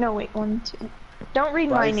 names. No, wait, 1, 2. Don't read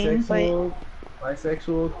my name, but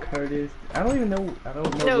Bisexual, Curtis. I don't even know. I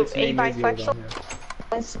don't know No, which name a is yours bisexual. on here.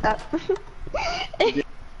 that's that.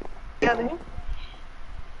 The other.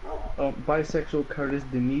 Bisexual, Curtis,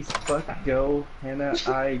 Denise, Fuck, Go, Hannah,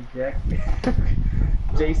 I, Jack,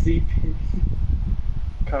 JC,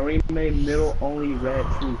 Karime, Middle, Only, Rad,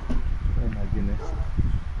 Truth. Oh my goodness.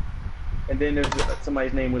 And then there's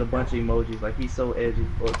somebody's name with a bunch of emojis, like he's so edgy,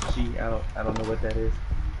 or she. I don't know what that is.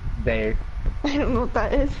 They. I don't know what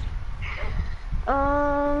that is.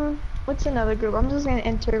 What's another group? I'm just gonna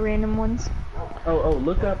enter random ones. Oh,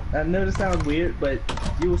 look up. I know this sounds weird, but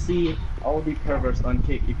you will see all the perverts on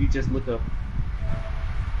Kick if you just look up